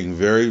you, we're getting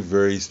very,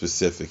 very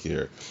specific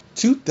here.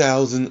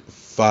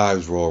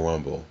 2005's Royal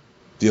Rumble.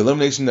 The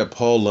elimination that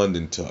Paul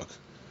London took.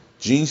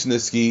 Gene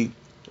Snitsky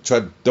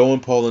tried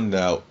throwing Paul London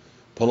out.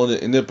 Paul London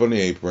ended up on the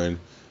apron.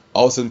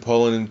 All of a sudden,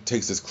 Paul London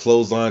takes this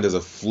clothesline, does a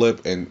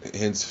flip, and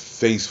hits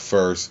face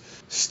first.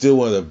 Still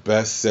one of the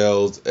best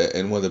sells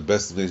and one of the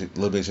best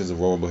eliminations in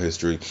Royal Rumble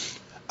history.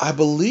 I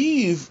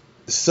believe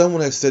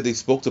someone has said they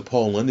spoke to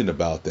Paul London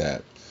about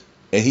that.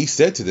 And he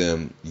said to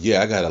them,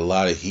 yeah, I got a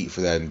lot of heat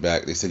for that in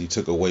back. They said you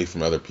took away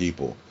from other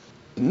people.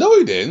 No,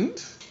 he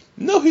didn't.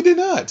 No, he did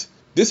not.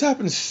 This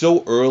happened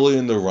so early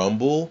in the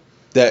Rumble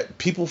that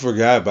people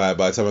forgot about it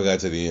by the time I got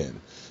to the end.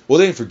 Well,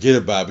 they didn't forget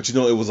about it, but you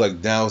know, it was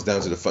like now it's down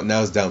to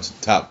the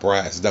top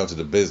brass, it's down to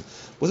the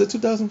business. Was it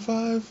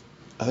 2005?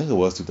 I think it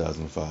was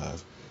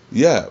 2005.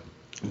 Yeah,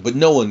 but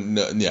no one,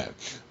 yeah.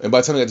 And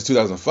by the time I got to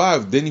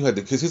 2005, then you had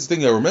to, because here's the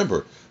thing I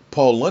remember.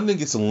 Paul London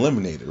gets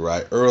eliminated,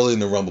 right, early in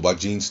the Rumble by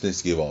Gene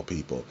Snitsky of all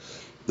people.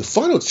 The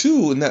final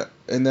two in that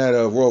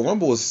Royal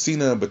Rumble was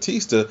Cena and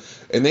Batista,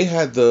 and they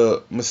had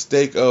the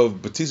mistake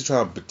of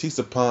Batista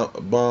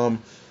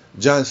bomb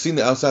John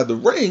Cena outside the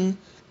ring,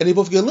 and they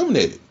both get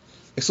eliminated.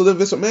 And so then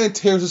Vince McMahon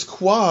tears his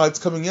quads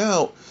coming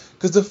out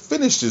because the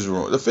finish is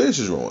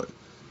ruined.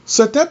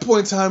 So at that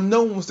point in time,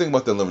 no one was thinking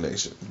about the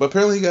elimination, but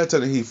apparently he got a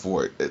ton of heat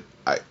for it.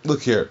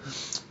 Look here,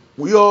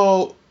 we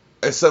all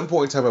at some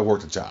point in time have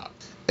worked a job.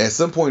 At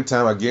some point in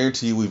time, I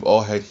guarantee you we've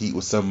all had heat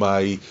with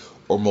somebody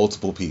or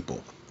multiple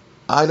people.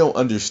 I don't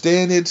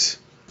understand it.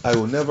 I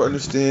will never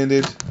understand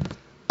it.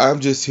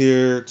 I'm just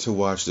here to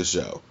watch the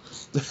show.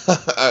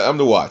 I'm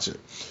to watch it.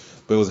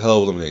 But it was a hell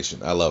of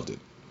elimination. I loved it.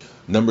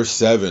 Number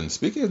 7.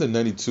 Speaking of the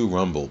 92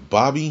 Rumble,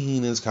 Bobby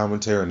Heenan's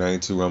commentary on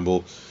 92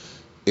 Rumble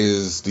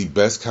is the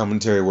best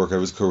commentary work of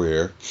his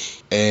career.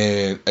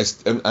 And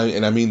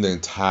I mean the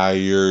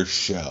entire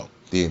show.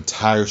 The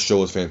entire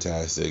show is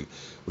fantastic.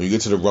 When you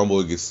get to the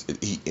Rumble,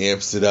 he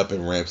amps it up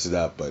and ramps it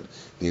up. But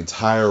the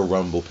entire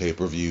Rumble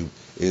pay-per-view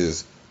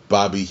is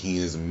Bobby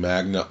Heenan's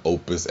magna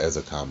opus as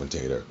a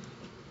commentator.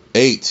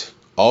 8.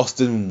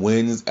 Austin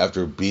wins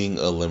after being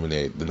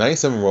eliminated. The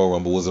 97 Royal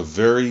Rumble was a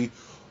very,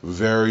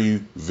 very,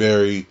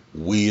 very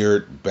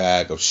weird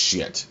bag of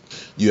shit.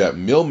 You had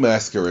Mil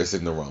Mascaras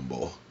in the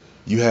Rumble.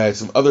 You had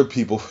some other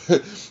people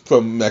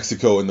from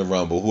Mexico in the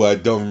Rumble who I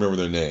don't remember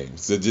their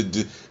names.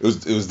 It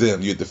was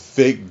them. You had the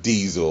fake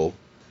Diesel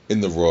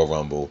in the Royal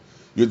Rumble.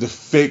 You had the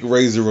fake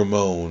Razor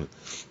Ramon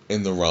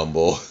in the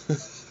Rumble.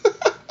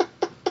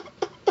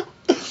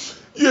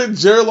 You had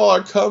Jerry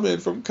Lawler come in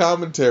from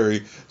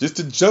commentary just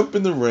to jump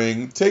in the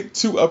ring, take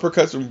 2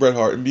 uppercuts from Bret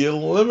Hart, and be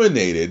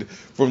eliminated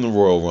from the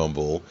Royal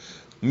Rumble.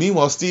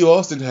 Meanwhile, Steve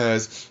Austin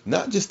has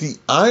not just the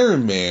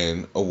Iron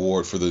Man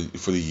award for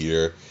the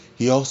year,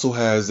 he also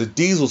has the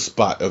Diesel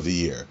spot of the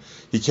year.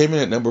 He came in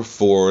at number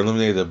 4,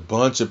 eliminated a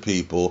bunch of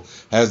people,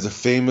 has the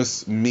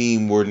famous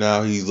meme where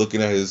now he's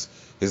looking at his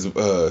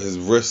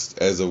wrist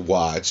as a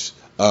watch.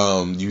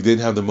 You didn't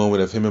have the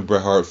moment of him and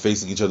Bret Hart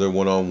facing each other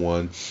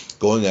one-on-one,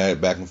 going at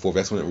it back and forth.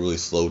 That's when it really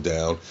slowed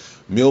down.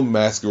 Mil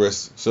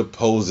Mascaras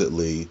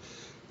supposedly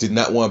did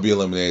not want to be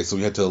eliminated, so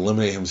he had to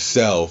eliminate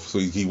himself. So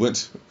he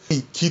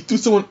threw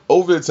someone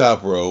over the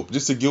top rope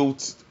just to go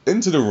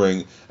into the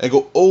ring and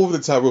go over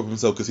the top rope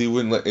himself because he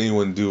wouldn't let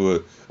anyone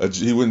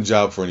he wouldn't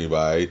job for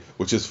anybody,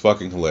 which is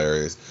fucking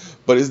hilarious.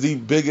 But it's the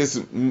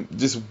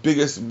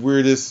biggest,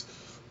 weirdest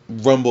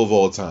Rumble of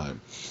all time.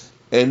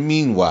 And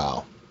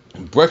meanwhile,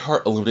 Bret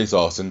Hart eliminates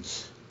Austin.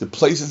 The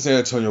place in San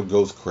Antonio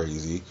goes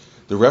crazy.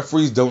 The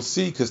referees don't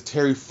see because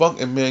Terry Funk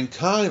and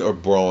Mankind are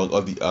brawling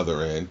on the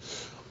other end.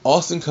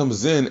 Austin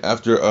comes in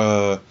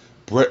after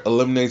Bret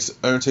eliminates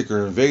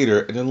Undertaker and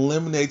Vader and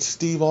eliminates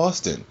Steve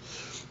Austin.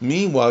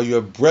 Meanwhile, you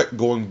have Bret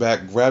going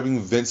back, grabbing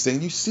Vince,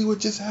 saying, "You see what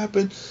just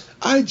happened?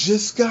 I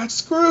just got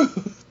screwed."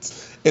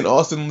 And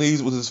Austin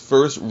leaves with his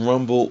first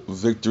Rumble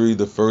victory,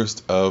 the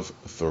first of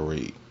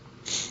 3.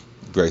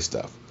 Great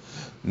stuff.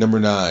 Number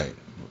 9.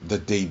 The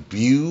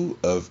debut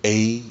of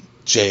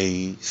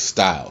AJ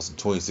Styles in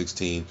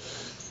 2016.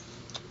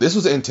 This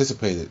was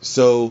anticipated.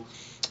 So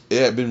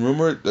it had been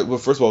rumored that, well,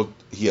 first of all,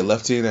 he had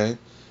left TNA.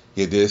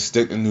 He did a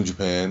stint in New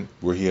Japan,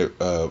 where he had,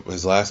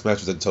 his last match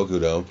was at Tokyo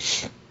Dome,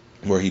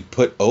 where he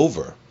put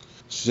over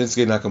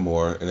Shinsuke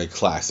Nakamura in a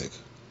classic.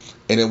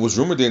 And it was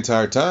rumored the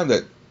entire time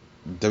that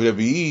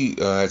WWE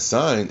had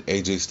signed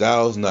AJ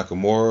Styles,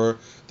 Nakamura,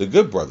 the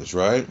Good Brothers,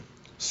 right?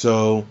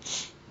 So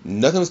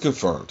nothing was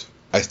confirmed.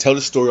 I tell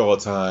this story all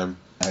the time.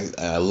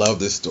 I love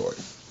this story.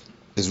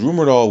 It's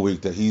rumored all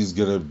week that he's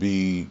going to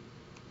be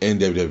in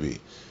WWE.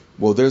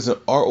 Well, there's an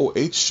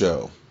ROH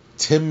show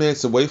 10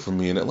 minutes away from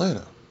me in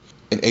Atlanta.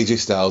 And AJ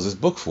Styles is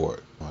booked for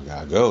it. I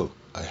gotta go.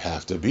 I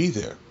have to be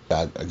there.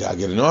 I gotta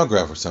get an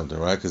autograph or something,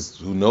 right? Because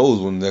who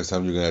knows when the next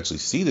time you're gonna actually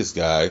see this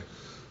guy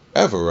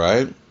ever,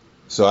 right?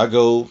 So I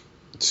go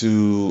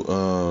to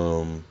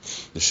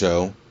the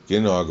show, get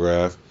an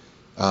autograph,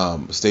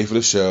 stay for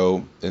the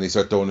show, and they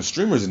start throwing the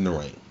streamers in the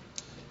ring.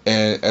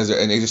 And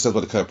AJ Styles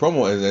about to cut a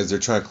promo, and as they're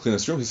trying to clean the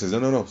stream, he says,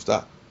 "No,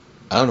 stop.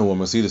 I don't know when I'm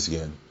gonna see this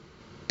again."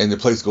 And the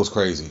place goes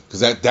crazy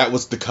because that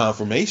was the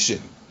confirmation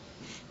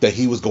that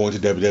he was going to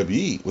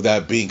WWE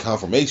without being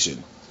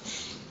confirmation.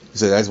 He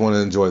said, "I just want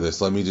to enjoy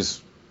this. Let me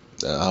just,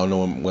 I don't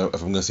know if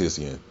I'm going to see this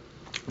again."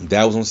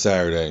 That was on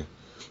Saturday.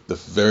 The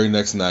very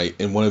next night,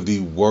 in one of the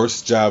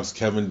worst jobs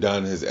Kevin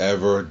Dunn has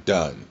ever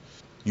done.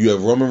 You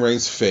have Roman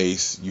Reigns'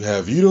 face. You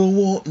have "You Don't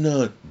Want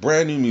None."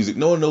 Brand new music.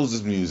 No one knows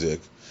this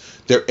music.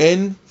 They're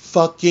in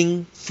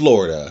fucking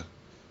Florida.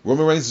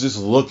 Roman Reigns is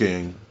just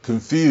looking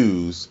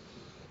confused.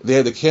 They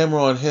had the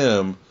camera on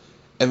him.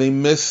 And they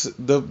miss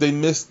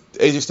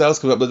AJ Styles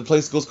coming up, but the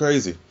place goes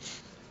crazy.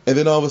 And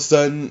then all of a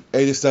sudden,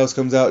 AJ Styles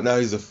comes out. Now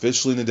he's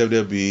officially in the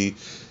WWE.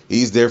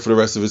 He's there for the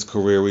rest of his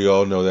career. We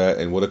all know that.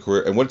 And what a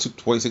career! And what a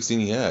 2016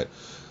 he had,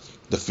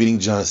 defeating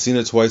John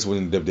Cena twice,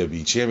 winning the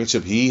WWE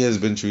Championship. He has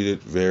been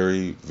treated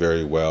very,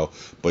 very well.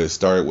 But it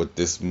started with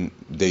this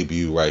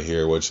debut right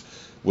here, which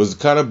was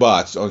kind of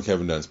botched on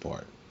Kevin Dunn's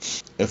part.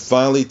 And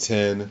finally,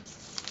 10.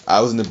 I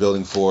was in the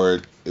building for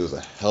it. It was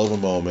a hell of a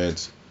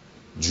moment.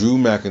 Drew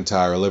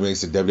McIntyre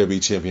eliminates the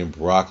WWE Champion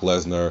Brock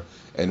Lesnar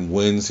and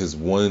wins his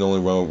one and only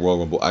Royal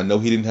Rumble. I know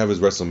he didn't have his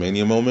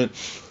WrestleMania moment.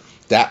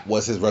 That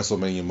was his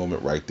WrestleMania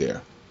moment right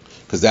there.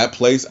 Because that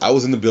place, I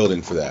was in the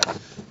building for that.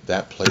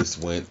 That place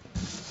went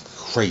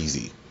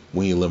crazy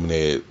when he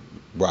eliminated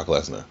Brock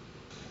Lesnar.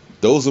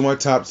 Those are my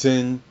top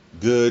 10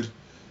 good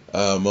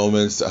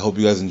moments. I hope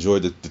you guys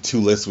enjoyed the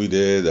two lists we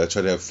did. I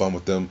tried to have fun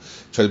with them.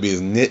 Try to be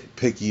as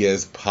nitpicky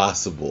as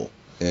possible.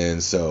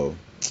 And so,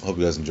 I hope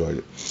you guys enjoyed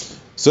it.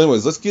 So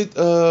anyways, let's get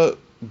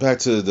back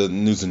to the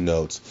news and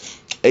notes.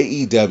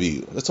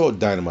 AEW. Let's talk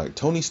Dynamite.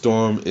 Toni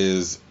Storm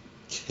is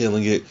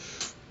killing it.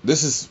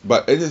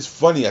 But it is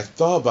funny. I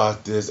thought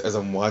about this as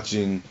I'm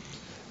watching,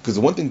 because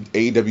the one thing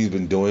AEW has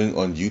been doing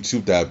on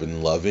YouTube that I've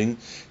been loving,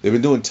 they've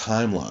been doing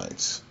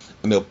timelines,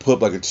 and they'll put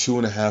like a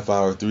 2.5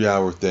 hour, 3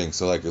 hour thing.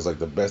 So like it's like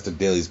the best of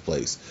Daily's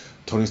Place,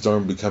 Toni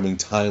Storm becoming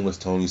timeless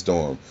Toni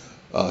Storm,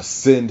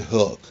 Send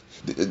Hook.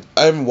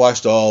 I haven't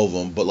watched all of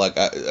them, but like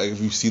if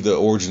you see the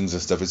origins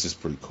and stuff, it's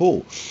just pretty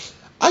cool.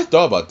 I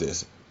thought about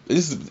this.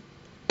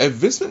 If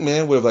Vince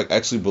McMahon would have like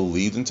actually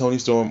believed in Toni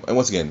Storm, and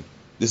once again,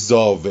 this is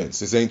all Vince.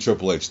 This ain't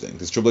Triple H thing.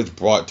 This Triple H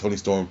brought Toni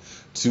Storm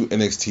to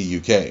NXT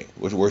UK,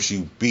 where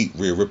she beat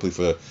Rhea Ripley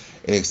for the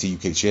NXT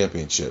UK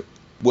Championship.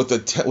 With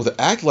an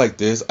act like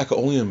this, I could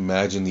only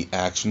imagine the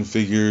action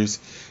figures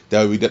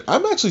that would be done.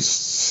 I'm actually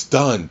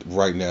stunned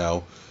right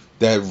now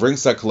that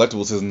Ringside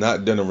Collectibles has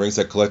not done a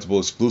Ringside Collectible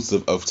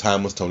exclusive of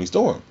Timeless Toni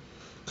Storm.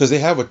 Because they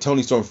have a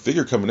Toni Storm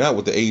figure coming out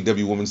with the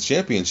AEW Women's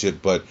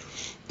Championship, but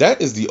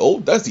that's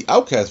the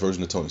Outcast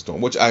version of Toni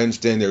Storm, which I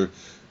understand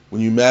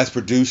when you mass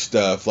produce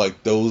stuff,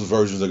 like those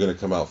versions are going to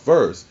come out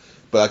first.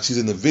 But like she's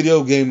in the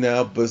video game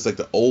now, but it's like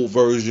the old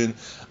version.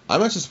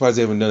 I'm actually surprised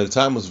they haven't done a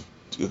Timeless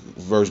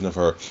version of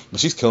her, but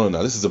she's killing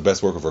now. This is the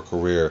best work of her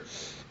career.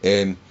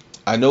 And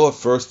I know at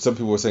first some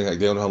people were saying like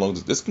they don't know how long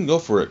this can go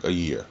for a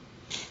year.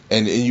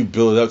 And you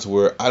build it up to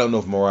where I don't know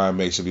if Mariah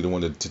May should be the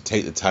one to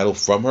take the title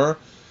from her,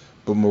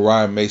 but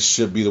Mariah May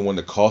should be the one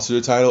to cost her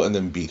the title and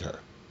then beat her.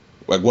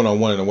 Like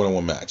one-on-one in a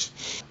one-on-one match.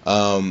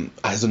 I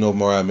just don't know if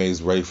Mariah May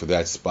is ready for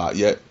that spot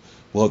yet.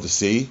 We'll have to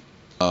see.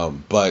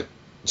 But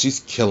she's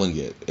killing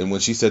it. And when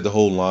she said the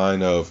whole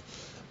line of,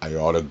 "I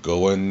ought to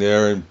go in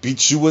there and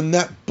beat you in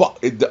that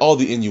all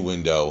the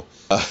innuendo.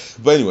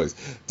 But anyways,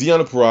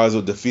 Deonna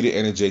Purrazzo defeated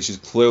Anna Jay. She's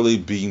clearly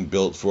being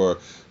built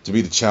to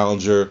be the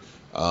challenger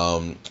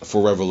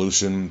for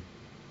Revolution.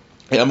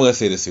 And I'm going to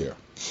say this here.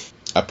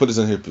 I put this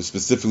in here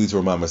specifically to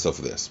remind myself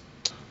of this.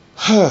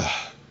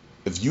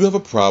 If you have a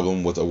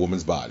problem with a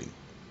woman's body,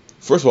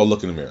 first of all,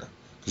 look in the mirror,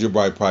 because your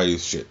body probably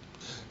is shit.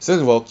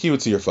 Second of all, keep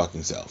it to your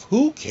fucking self.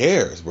 Who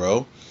cares,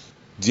 bro?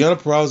 Deonna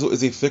Purrazzo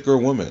is a thicker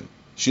woman.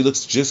 She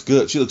looks just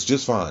good. She looks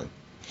just fine.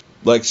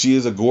 Like, she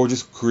is a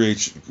gorgeous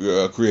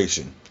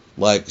creation.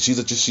 Like,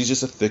 she's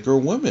just a thicker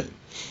woman.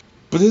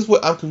 But here's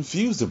what I'm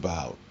confused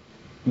about.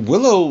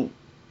 Willow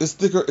is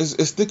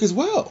thick as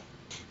well.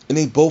 And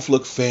they both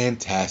look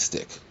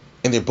fantastic.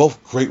 And they're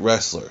both great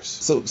wrestlers.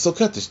 So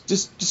cut this.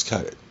 Just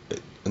cut it.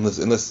 And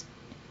let's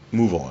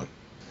move on.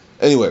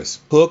 Anyways,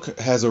 Hook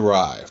has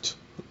arrived.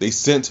 They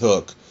sent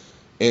Hook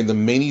in the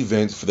main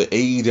event for the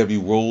AEW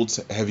World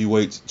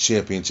Heavyweight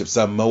Championship.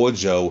 Samoa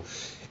Joe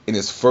in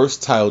his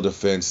first title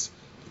defense.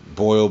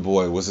 Boy, oh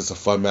boy, was this a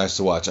fun match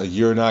to watch. A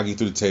Uranagi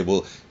through the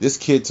table. This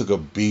kid took a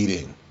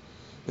beating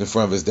in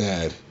front of his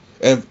dad.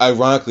 And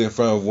ironically, in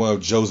front of one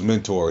of Joe's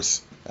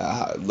mentors.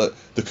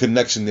 The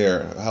connection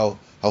there, how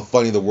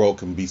funny the world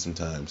can be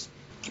sometimes.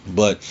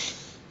 But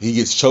he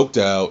gets choked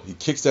out. He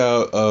kicks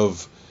out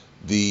of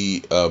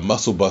the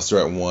Muscle Buster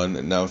at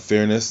 1. Now, in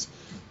fairness,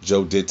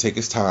 Joe did take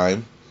his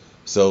time.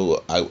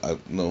 So, I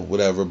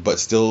whatever. But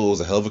still, it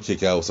was a hell of a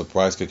kick out. A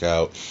surprise kick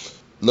out.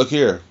 Look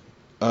here.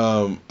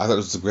 I thought this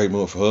was a great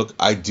moment for Hook.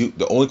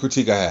 The only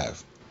critique I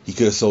have, he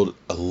could have sold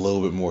a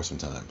little bit more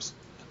sometimes.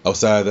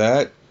 Outside of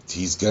that,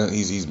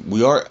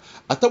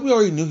 I thought we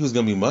already knew he was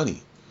gonna be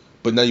money.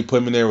 But now you put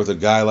him in there with a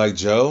guy like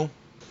Joe.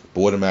 But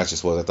what a match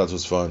this was. I thought this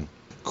was fun.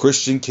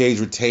 Christian Cage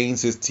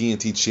retains his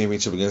TNT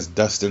Championship against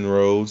Dustin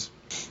Rhodes.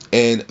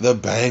 And the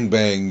Bang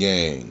Bang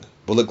Gang,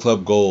 Bullet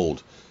Club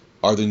Gold,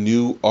 are the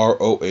new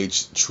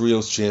ROH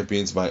Trios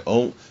Champions.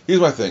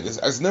 Here's my thing.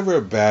 It's never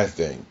a bad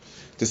thing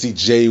to see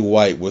Jay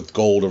White with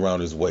gold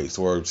around his waist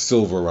or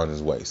silver around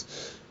his waist.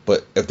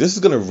 But if this is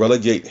going to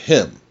relegate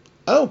him,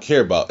 I don't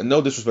care about, and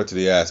no disrespect to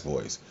the Ass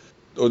Boys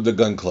or the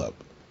Gun Club.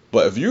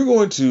 But if you're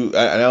going to, and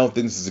I don't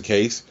think this is the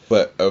case,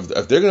 but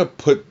if they're going to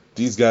put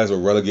these guys or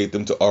relegate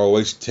them to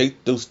ROH,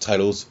 take those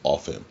titles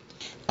off him.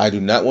 I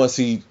do not want to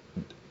see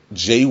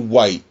Jay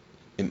White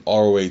in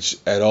ROH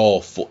at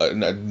all,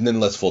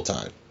 nonetheless full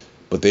time.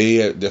 But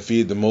they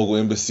defeated the Mogul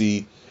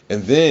Embassy,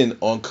 and then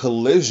on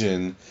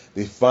Collision,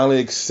 they finally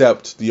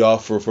accept the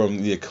offer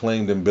from the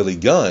Acclaimed and Billy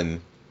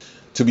Gunn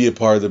to be a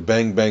part of the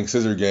Bang Bang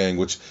Scissor Gang,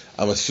 which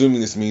I'm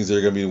assuming this means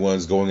they're going to be the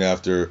ones going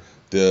after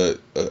the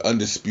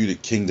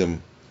Undisputed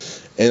Kingdom.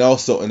 And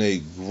also in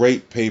a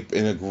great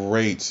vignette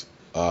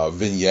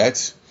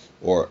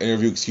or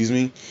interview,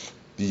 the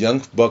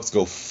Young Bucks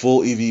go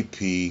full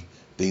EVP.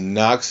 They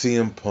knock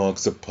CM Punk,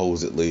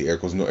 supposedly. Air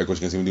quotes, no air quotes,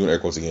 you can see me doing air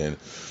quotes again.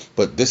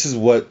 But this is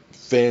what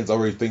fans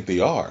already think they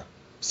are.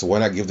 So why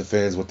not give the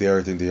fans what they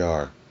already think they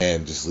are?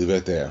 And just leave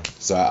it there.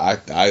 So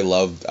I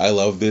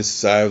love this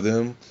side of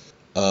them.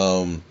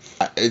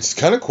 It's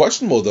kind of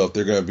questionable though if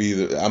they're gonna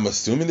be. I'm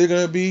assuming they're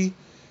gonna be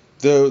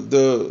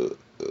the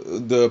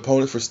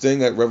opponent for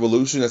Sting at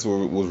Revolution. That's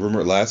what was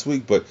rumored last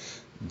week. But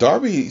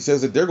Darby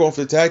says that they're going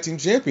for the tag team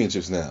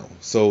championships now.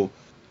 So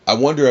I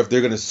wonder if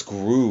they're gonna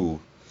screw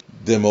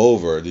them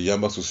over. The Young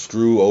Bucks will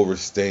screw over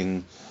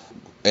Sting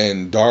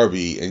and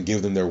Darby and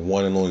give them their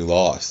one and only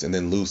loss, and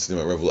then lose to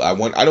them at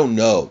Revolution. I don't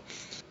know.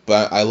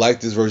 But I like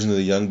this version of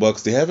the Young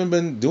Bucks. They haven't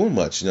been doing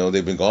much.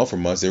 They've been gone for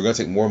months. They were going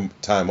to take more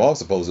time off,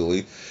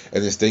 supposedly.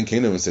 And then Sting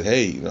came to them and said,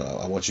 hey,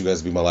 I want you guys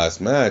to be my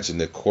last match.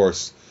 And, of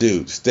course,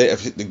 dude,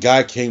 if the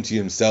guy came to you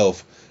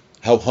himself,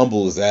 how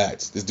humble is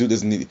that? This dude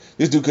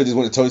could just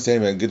went to Tony and say, hey,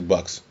 man, good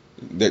Bucks.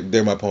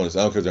 They're my opponents.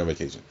 I don't care if they're on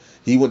vacation.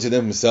 He went to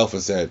them himself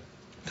and said,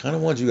 kind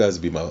of want you guys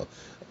to be what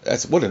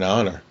an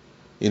honor.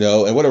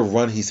 And what a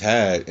run he's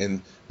had.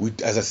 And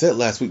as I said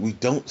last week, we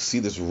don't see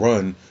this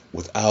run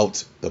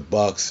without the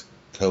Bucks,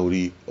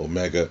 Cody,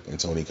 Omega, and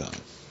Tony Khan.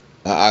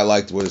 I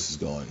liked where this is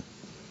going.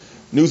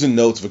 News and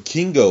notes: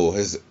 Vikingo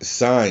has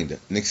signed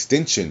an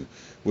extension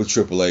with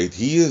AAA.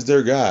 He is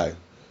their guy,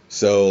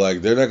 so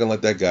they're not gonna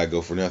let that guy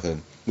go for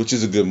nothing, which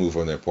is a good move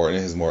on their part,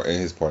 and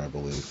his part, I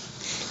believe.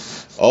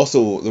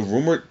 Also, the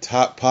rumored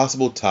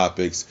possible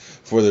topics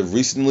for the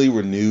recently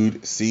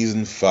renewed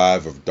season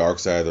 5 of Dark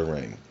Side of the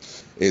Ring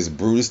is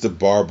Brutus the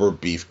Barber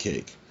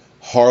Beefcake,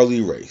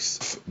 Harley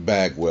Race,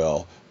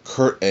 Bagwell,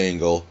 Kurt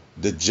Angle,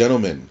 The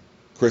Gentleman,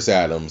 Chris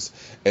Adams,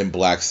 and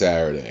Black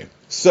Saturday.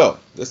 So,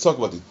 let's talk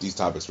about these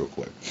topics real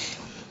quick.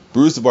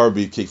 Brutus the Barber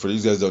Beefcake, for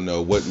these guys who don't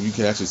know, what you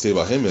can actually say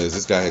about him is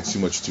this guy had too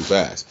much too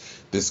fast.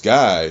 This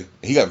guy,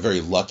 he got very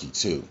lucky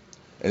too.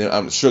 And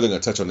I'm sure they're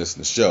going to touch on this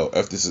in the show,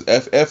 if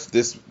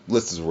this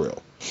list is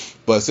real.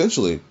 But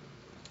essentially,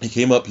 he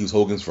came up, he was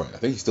Hogan's friend. I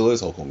think he still is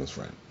Hulk Hogan's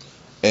friend.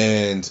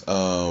 And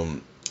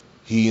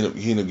he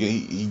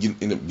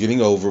ended up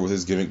getting over with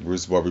his gimmick,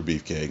 Brutus the Barber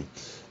Beefcake.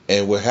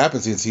 And what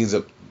happens is he ends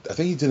up, I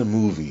think he did a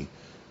movie.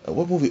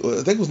 What movie?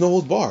 I think it was No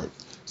Holds Barred.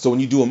 So when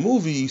you do a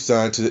movie, you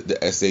sign to the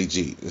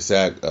SAG, the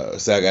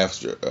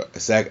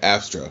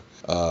SAG-AFTRA.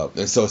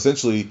 And so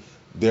essentially,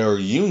 they're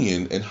a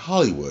union in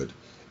Hollywood.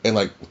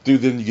 And through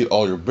them, you get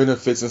all your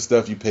benefits and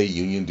stuff. You pay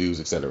union dues,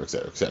 etc.,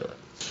 etc., etc.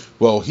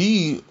 Well,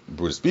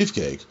 Brutus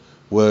Beefcake,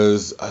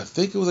 I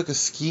think it was a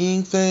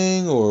skiing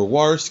thing or a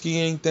water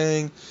skiing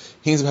thing.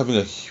 He ends up having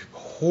a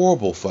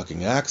horrible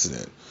fucking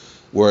accident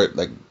where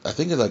I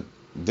think it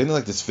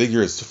didn't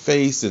disfigure his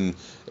face and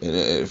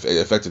it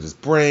affected his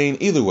brain.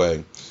 Either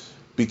way,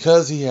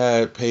 because he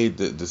had paid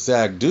the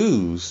SAG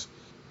dues,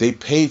 they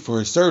paid for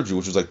his surgery,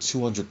 which was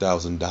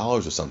 $200,000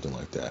 or something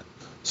like that.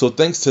 So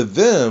thanks to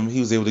them, he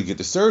was able to get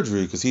the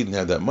surgery because he didn't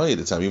have that money at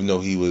the time, even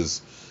though he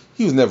was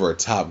never a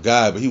top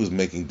guy, but he was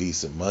making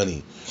decent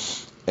money.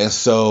 And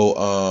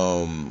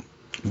so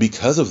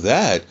because of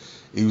that,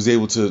 he was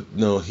able to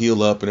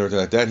heal up and everything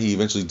like that. He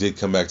eventually did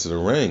come back to the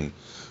ring.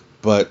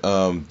 But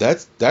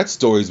that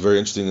story is very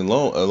interesting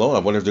alone. I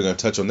wonder if they're going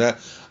to touch on that.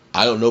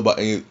 I don't know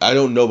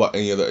about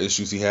any other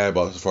issues he had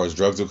about as far as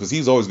drugs go, because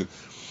he's always,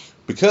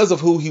 because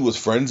of who he was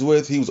friends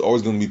with, he was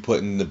always going to be put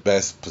in the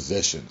best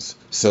positions.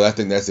 So I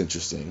think that's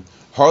interesting.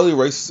 Harley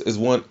Race is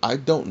one. I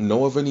don't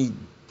know of any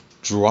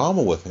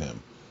drama with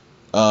him.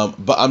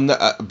 But I'm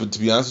not. But to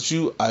be honest with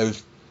you,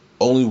 I've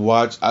only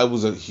watched. I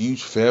was a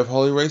huge fan of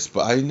Harley Race,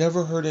 but I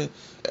never heard it.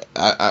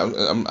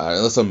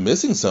 Unless I'm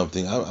missing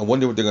something, I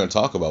wonder what they're going to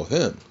talk about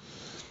with him.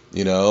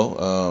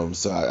 So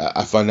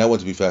I find that one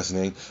to be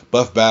fascinating.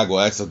 Buff Bagwell,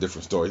 that's a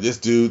different story. This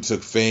dude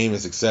took fame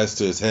and success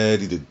to his head.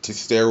 He did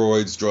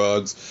steroids,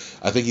 drugs.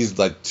 I think he's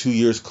like 2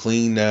 years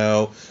clean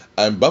now.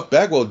 And Buff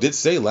Bagwell did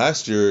say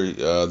last year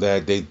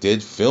that they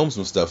did film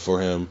some stuff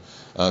for him,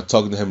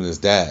 talking to him and his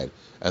dad.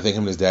 I think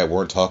him and his dad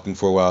weren't talking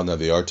for a while. Now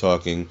they are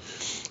talking.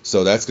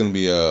 So that's going to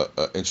be a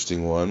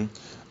interesting one.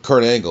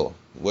 Kurt Angle.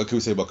 What can we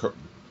say about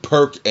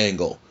Perk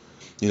Angle?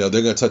 They're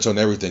going to touch on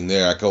everything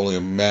there. I can only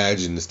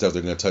imagine the stuff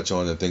they're going to touch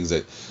on and things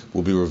that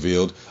will be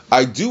revealed.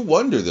 I do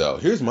wonder, though.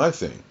 Here's my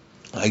thing.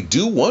 I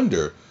do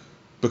wonder,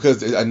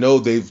 because I know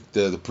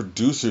the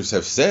producers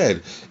have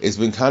said it's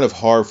been kind of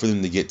hard for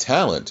them to get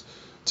talent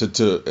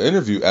to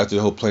interview after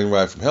the whole plane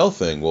ride from hell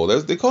thing. Well,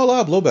 they call a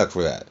lot of blowback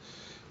for that.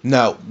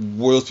 Now,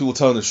 were those people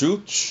telling the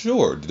truth?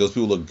 Sure. Did those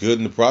people look good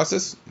in the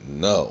process?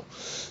 No.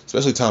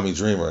 Especially Tommy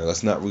Dreamer.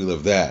 Let's not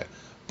relive that.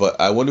 But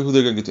I wonder who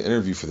they're going to get to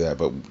interview for that.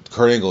 But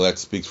Kurt Angle, that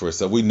speaks for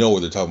itself. We know what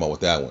they're talking about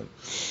with that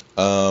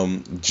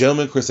one.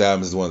 Gentleman Chris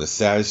Adams is one of the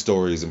saddest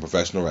stories in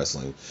professional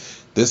wrestling.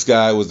 This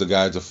guy was the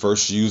guy to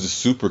first use a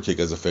super kick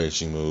as a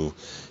finishing move.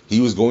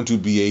 He was going to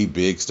be a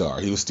big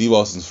star. He was Steve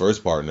Austin's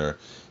first partner.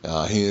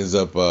 He ends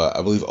up,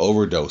 I believe,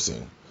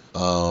 overdosing.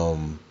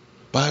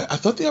 But I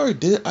thought they already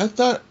did. I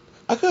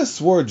could have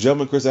swore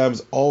Gentleman Chris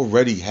Adams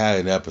already had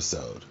an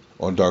episode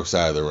on Dark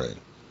Side of the Ring.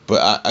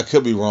 But I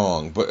could be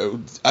wrong. But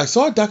I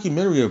saw a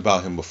documentary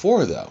about him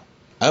before, though.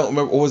 I don't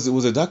remember. Was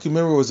it a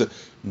documentary or was it?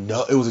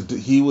 No,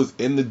 he was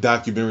in the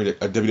documentary,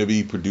 a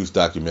WWE produced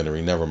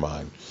documentary. Never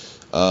mind.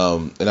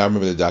 And I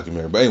remember the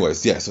documentary. But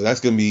anyways, yeah. So that's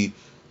gonna be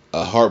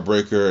a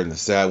heartbreaker and a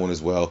sad one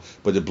as well.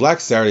 But the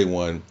Black Saturday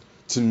one,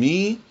 to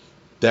me,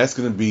 that's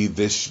gonna be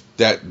this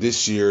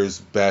year's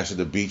Bash at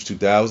the Beach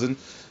 2000.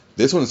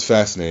 This one is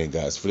fascinating,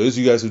 guys. For those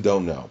of you guys who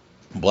don't know,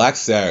 Black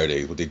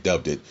Saturday, what they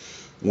dubbed it,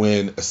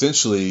 when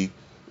essentially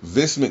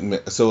Vince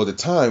McMahon, so at the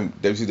time,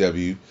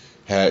 WCW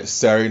had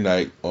Saturday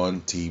night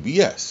on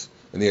TBS,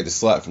 and they had the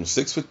slot from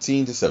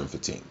 6:15 to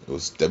 7:15. It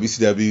was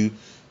WCW,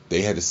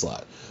 they had the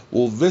slot.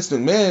 Well, Vince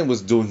McMahon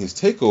was doing his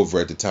takeover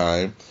at the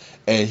time,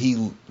 and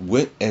he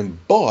went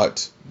and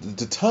bought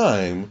the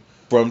time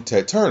from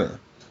Ted Turner.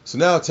 So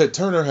now Ted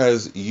Turner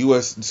has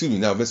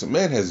now Vince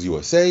McMahon has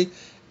USA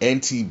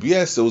and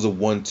TBS, so it was a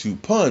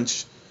 1-2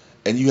 punch,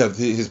 and you have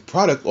his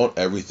product on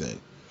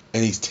everything.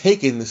 And he's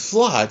taking the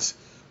slots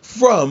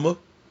from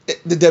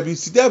the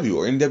WCW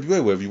or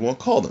NWA, whatever you want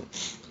to call them.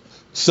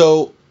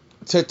 So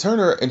Ted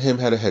Turner and him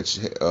had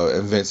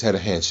and Vince had a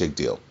handshake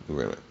deal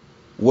agreement.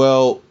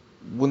 Well,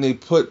 when they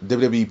put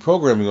WWE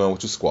programming on,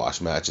 which was squash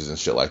matches and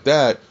shit like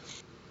that,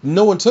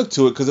 no one took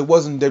to it because it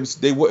wasn't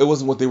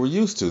what they were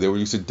used to. They were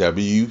used to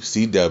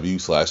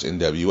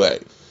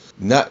WCW/NWA,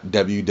 not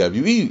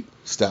WWE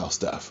style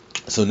stuff.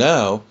 So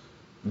now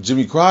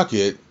David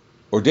Crockett,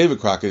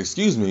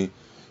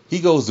 he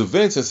goes to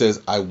Vince and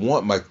says, I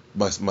want my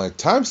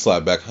time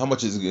slot back. How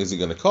much is it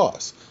going to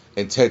cost?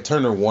 And Ted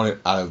Turner wanted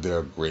out of their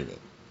agreement,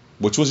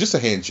 which was just a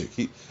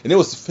handshake. And it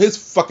was his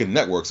fucking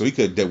network, so he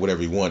could have done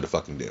whatever he wanted to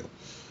fucking do.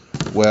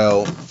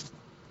 Well,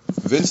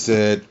 Vince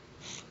said,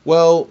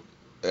 well,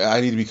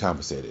 I need to be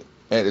compensated.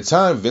 At the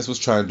time, Vince was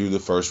trying to do the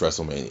first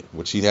WrestleMania,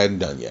 which he hadn't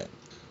done yet.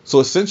 So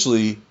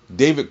essentially,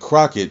 David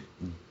Crockett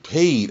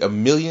paid $1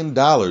 million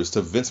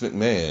to Vince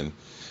McMahon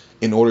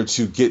in order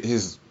to get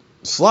his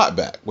slot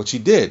back, which he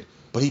did.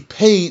 But he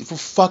paid for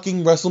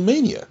fucking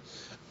WrestleMania.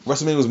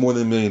 WrestleMania was more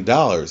than $1 million,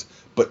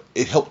 but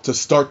it helped to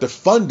start the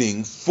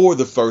funding for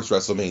the first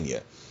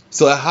WrestleMania.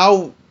 So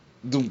how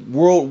the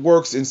world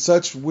works in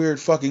such weird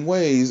fucking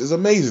ways is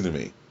amazing to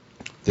me.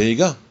 There you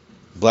go.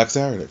 Black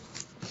Saturday.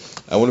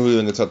 I wonder who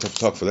they're going to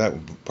talk for that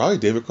one. Probably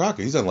David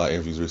Crockett. He's done a lot of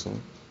interviews recently.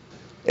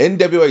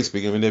 NWA,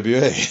 speaking of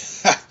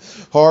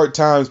NWA, Hard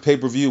Times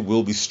pay-per-view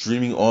will be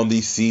streaming on the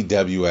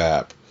CW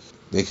app.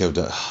 They could have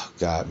done, oh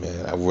God,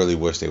 man, I really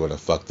wish they would have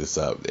fucked this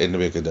up.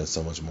 NWA could have done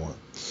so much more.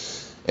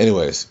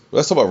 Anyways,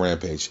 let's talk about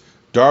Rampage.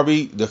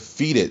 Darby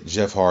defeated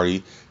Jeff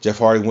Hardy.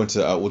 Darby went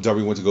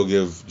to go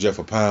give Jeff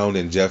a pound,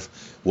 and Jeff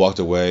walked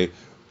away.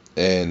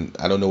 And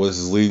I don't know what this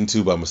is leading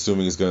to, but I'm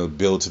assuming it's going to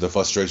build to the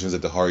frustrations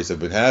that the Hardys have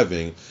been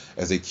having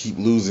as they keep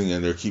losing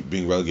and they keep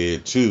being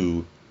relegated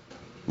to.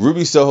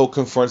 Ruby Soho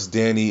confronts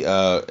Danny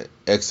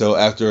XO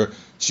after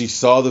she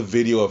saw the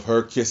video of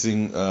her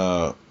kissing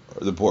her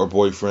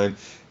boyfriend.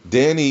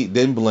 Danny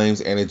then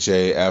blames Anna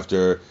Jay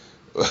after,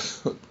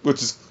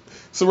 which is,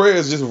 Saraya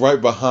is just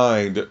right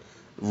behind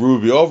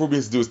Ruby. All Ruby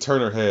has to do is turn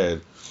her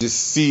head. Just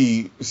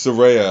see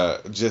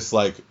Saraya just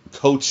like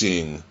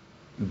coaching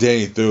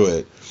Danny through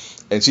it.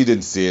 and she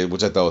didn't see it,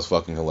 which I thought was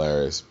fucking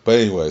hilarious. But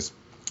anyways,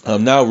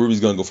 now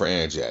Ruby's gonna go for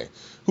Anjay,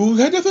 who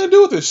had nothing to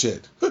do with this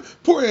shit.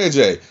 Poor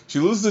Anjay. She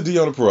loses to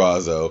Deonna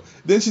Purrazzo.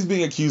 Then she's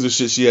being accused of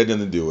shit she had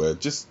nothing to do with.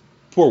 Just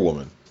poor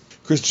woman.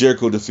 Chris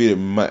Jericho defeated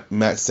Matt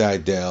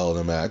Sydal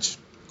in a match.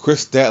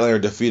 Chris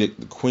Statlander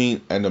defeated Queen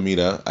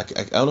Andromeda. I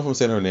don't know if I'm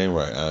saying her name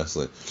right,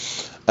 honestly.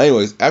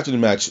 Anyways, after the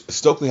match,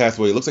 Stokely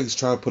Hathaway looks like he's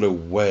trying to put a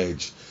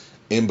wedge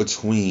in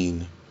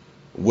between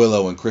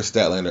Willow and Chris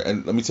Statlander.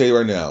 And let me tell you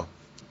right now,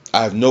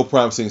 I have no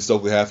problem seeing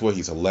Stokely Hathaway.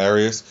 He's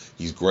hilarious.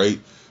 He's great.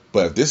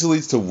 But if this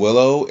leads to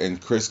Willow and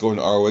Chris going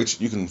to ROH,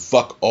 you can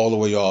fuck all the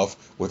way off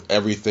with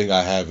everything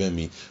I have in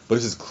me. But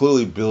this is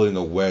clearly building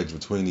a wedge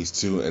between these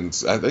two, and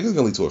I think it's going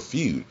to lead to a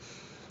feud.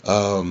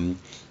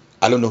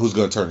 I don't know who's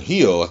going to turn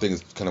heel. I think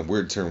it's kind of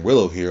weird to turn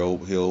Willow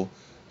heel.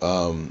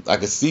 I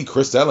could see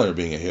Chris Statlander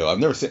being a heel. I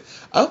don't think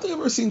I've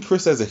ever seen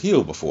Chris as a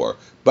heel before,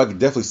 but I could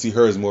definitely see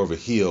her as more of a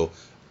heel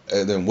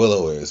than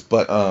Willow is.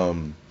 But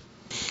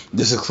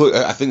this is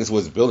clear. I think it's what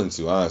it's building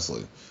to,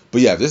 honestly.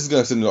 But yeah, if this is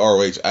going to send to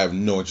ROH, I have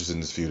no interest in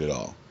this feud at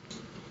all.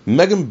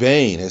 Megan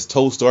Bayne has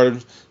told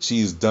Stardom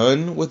she's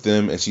done with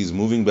them and she's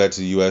moving back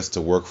to the U.S.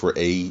 to work for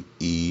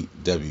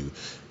AEW.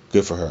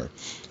 Good for her.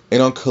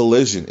 And on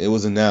Collision, it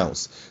was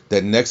announced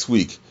that next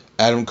week,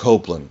 Adam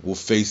Copeland will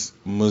face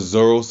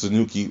Minoru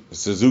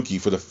Suzuki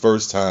for the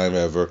first time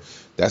ever.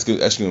 That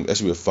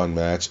should be a fun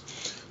match.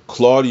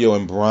 Claudio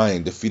and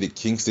Bryan defeated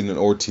Kingston and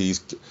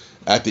Ortiz.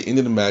 At the end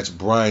of the match,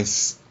 Bryan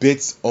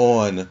spits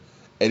on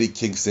Eddie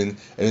Kingston,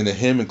 and then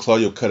him and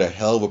Claudio cut a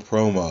hell of a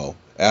promo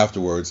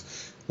afterwards,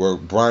 where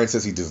Bryan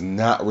says he does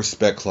not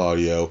respect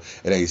Claudio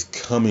and that he's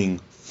coming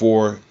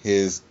for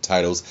his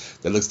titles.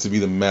 That looks to be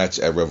the match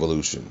at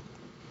Revolution.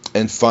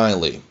 And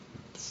finally,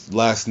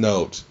 last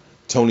note,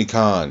 Tony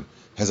Khan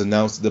has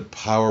announced the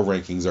power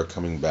rankings are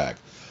coming back.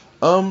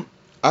 I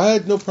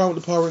had no problem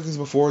with the power rankings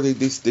before. They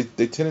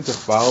tended to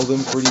follow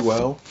them pretty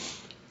well.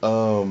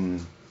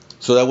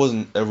 So that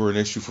wasn't ever an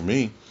issue for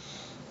me.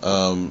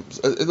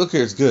 Look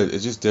here, it's good.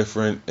 It's just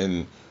different,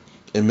 and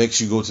it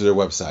makes you go to their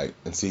website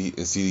and see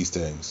these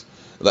things.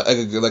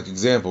 Like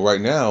example,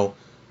 right now,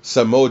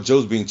 Samoa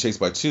Joe's being chased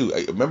by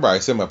 2. Remember, I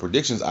said my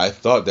predictions. I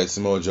thought that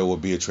Samoa Joe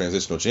would be a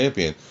transitional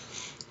champion.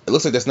 It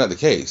looks like that's not the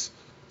case.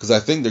 Because I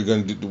think they're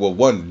going to do, well,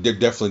 one, they're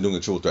definitely doing a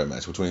triple threat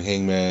match between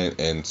Hangman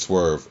and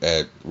Swerve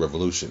at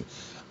Revolution.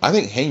 I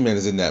think Hangman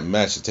is in that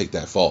match to take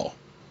that fall.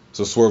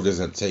 So Swerve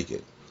doesn't take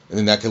it. And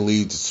then that can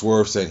lead to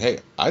Swerve saying, hey,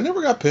 I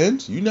never got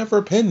pinned. You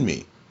never pinned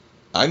me.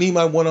 I need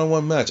my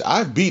one-on-one match.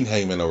 I've beaten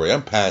Hangman already.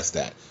 I'm past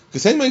that.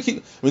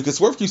 Because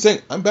Swerve keeps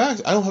saying, I'm back.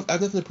 I have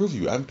nothing to prove to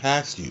you. I'm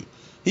past you.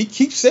 He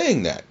keeps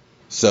saying that.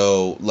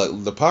 So,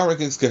 like, the power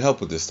rankings can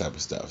help with this type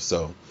of stuff.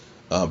 So,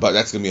 but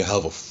that's going to be a hell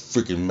of a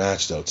freaking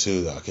match, though,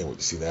 too. I can't wait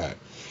to see that.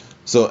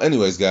 So,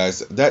 anyways, guys,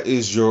 that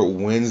is your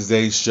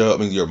Wednesday show.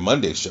 Your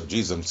Monday show.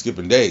 Jeez, I'm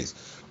skipping days.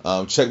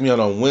 Check me out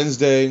on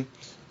Wednesday.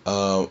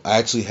 I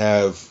actually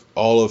have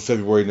all of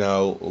February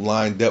now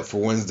lined up for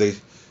Wednesday,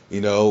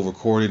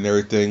 recorded and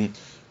everything.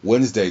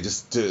 Wednesday,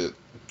 just to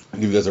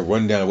give you guys a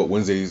rundown of what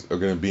Wednesdays are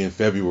going to be in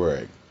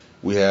February.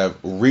 We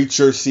have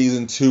Reacher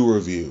Season 2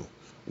 review.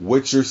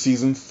 Witcher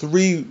Season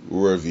 3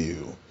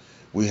 review.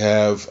 We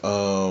have,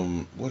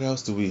 what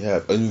else do we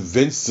have?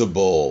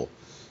 Invincible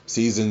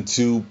Season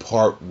 2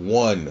 Part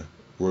 1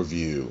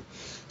 review.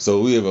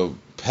 So we have a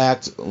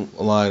packed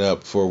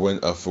lineup for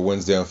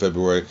Wednesday on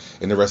February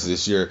and the rest of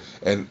this year.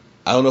 And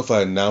I don't know if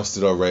I announced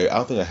it already. I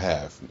don't think I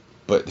have.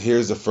 But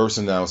here's the first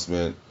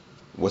announcement,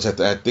 which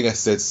I think I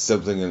said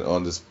something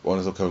on this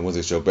upcoming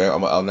Wednesday show, but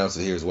I'll announce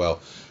it here as well.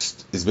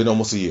 It's been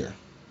almost a year.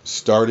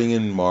 Starting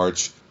in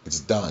March,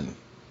 it's done.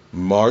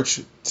 March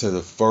to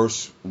the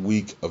first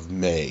week of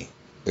May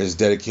is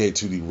dedicated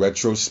to the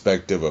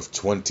retrospective of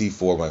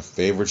 24, my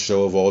favorite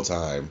show of all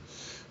time.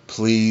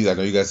 Please, I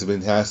know you guys have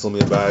been hassling me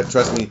about it.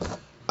 Trust me,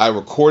 I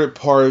recorded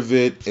part of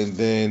it, and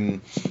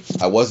then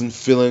I wasn't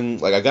feeling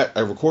like I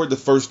recorded the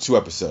first 2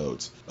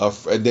 episodes,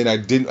 and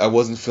then I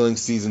wasn't feeling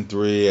season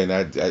 3, and I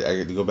had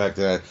to go back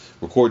to that.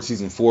 Record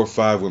season 4,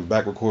 5, went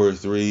back, recorded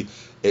 3.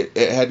 It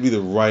had to be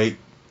the right,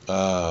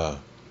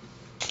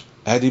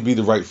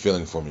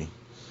 feeling for me.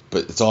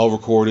 But it's all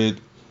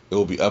recorded. It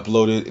will be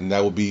uploaded, and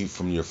that will be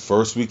from your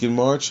first week in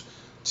March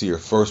to your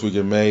first week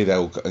in May. That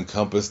will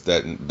encompass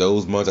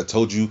those months. I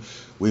told you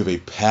we have a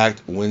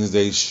packed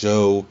Wednesday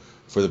show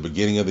for the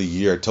beginning of the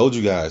year. I told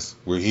you guys,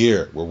 we're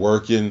here. We're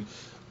working.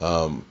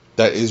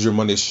 That is your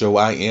Monday show.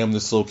 I am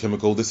the Slow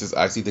Chemical.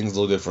 I see things a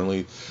little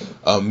differently.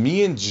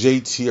 Me and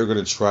JT are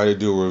going to try to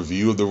do a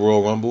review of the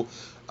Royal Rumble.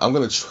 I'm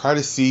going to try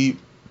to see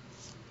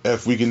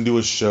if we can do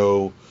a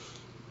show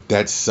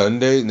next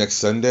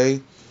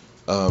Sunday.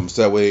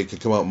 So that way it could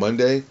come out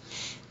Monday.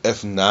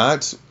 If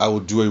not, I will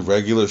do a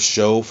regular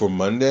show for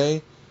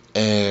Monday,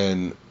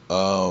 and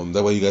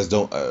that way you guys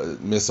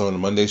don't miss on the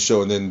Monday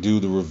show, and then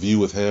do the review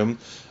with him.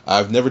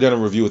 I've never done a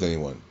review with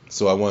anyone,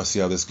 so I want to see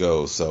how this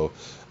goes. So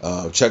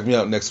check me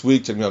out next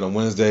week. Check me out on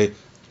Wednesday.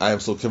 I am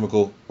Slow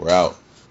Chemical. We're out.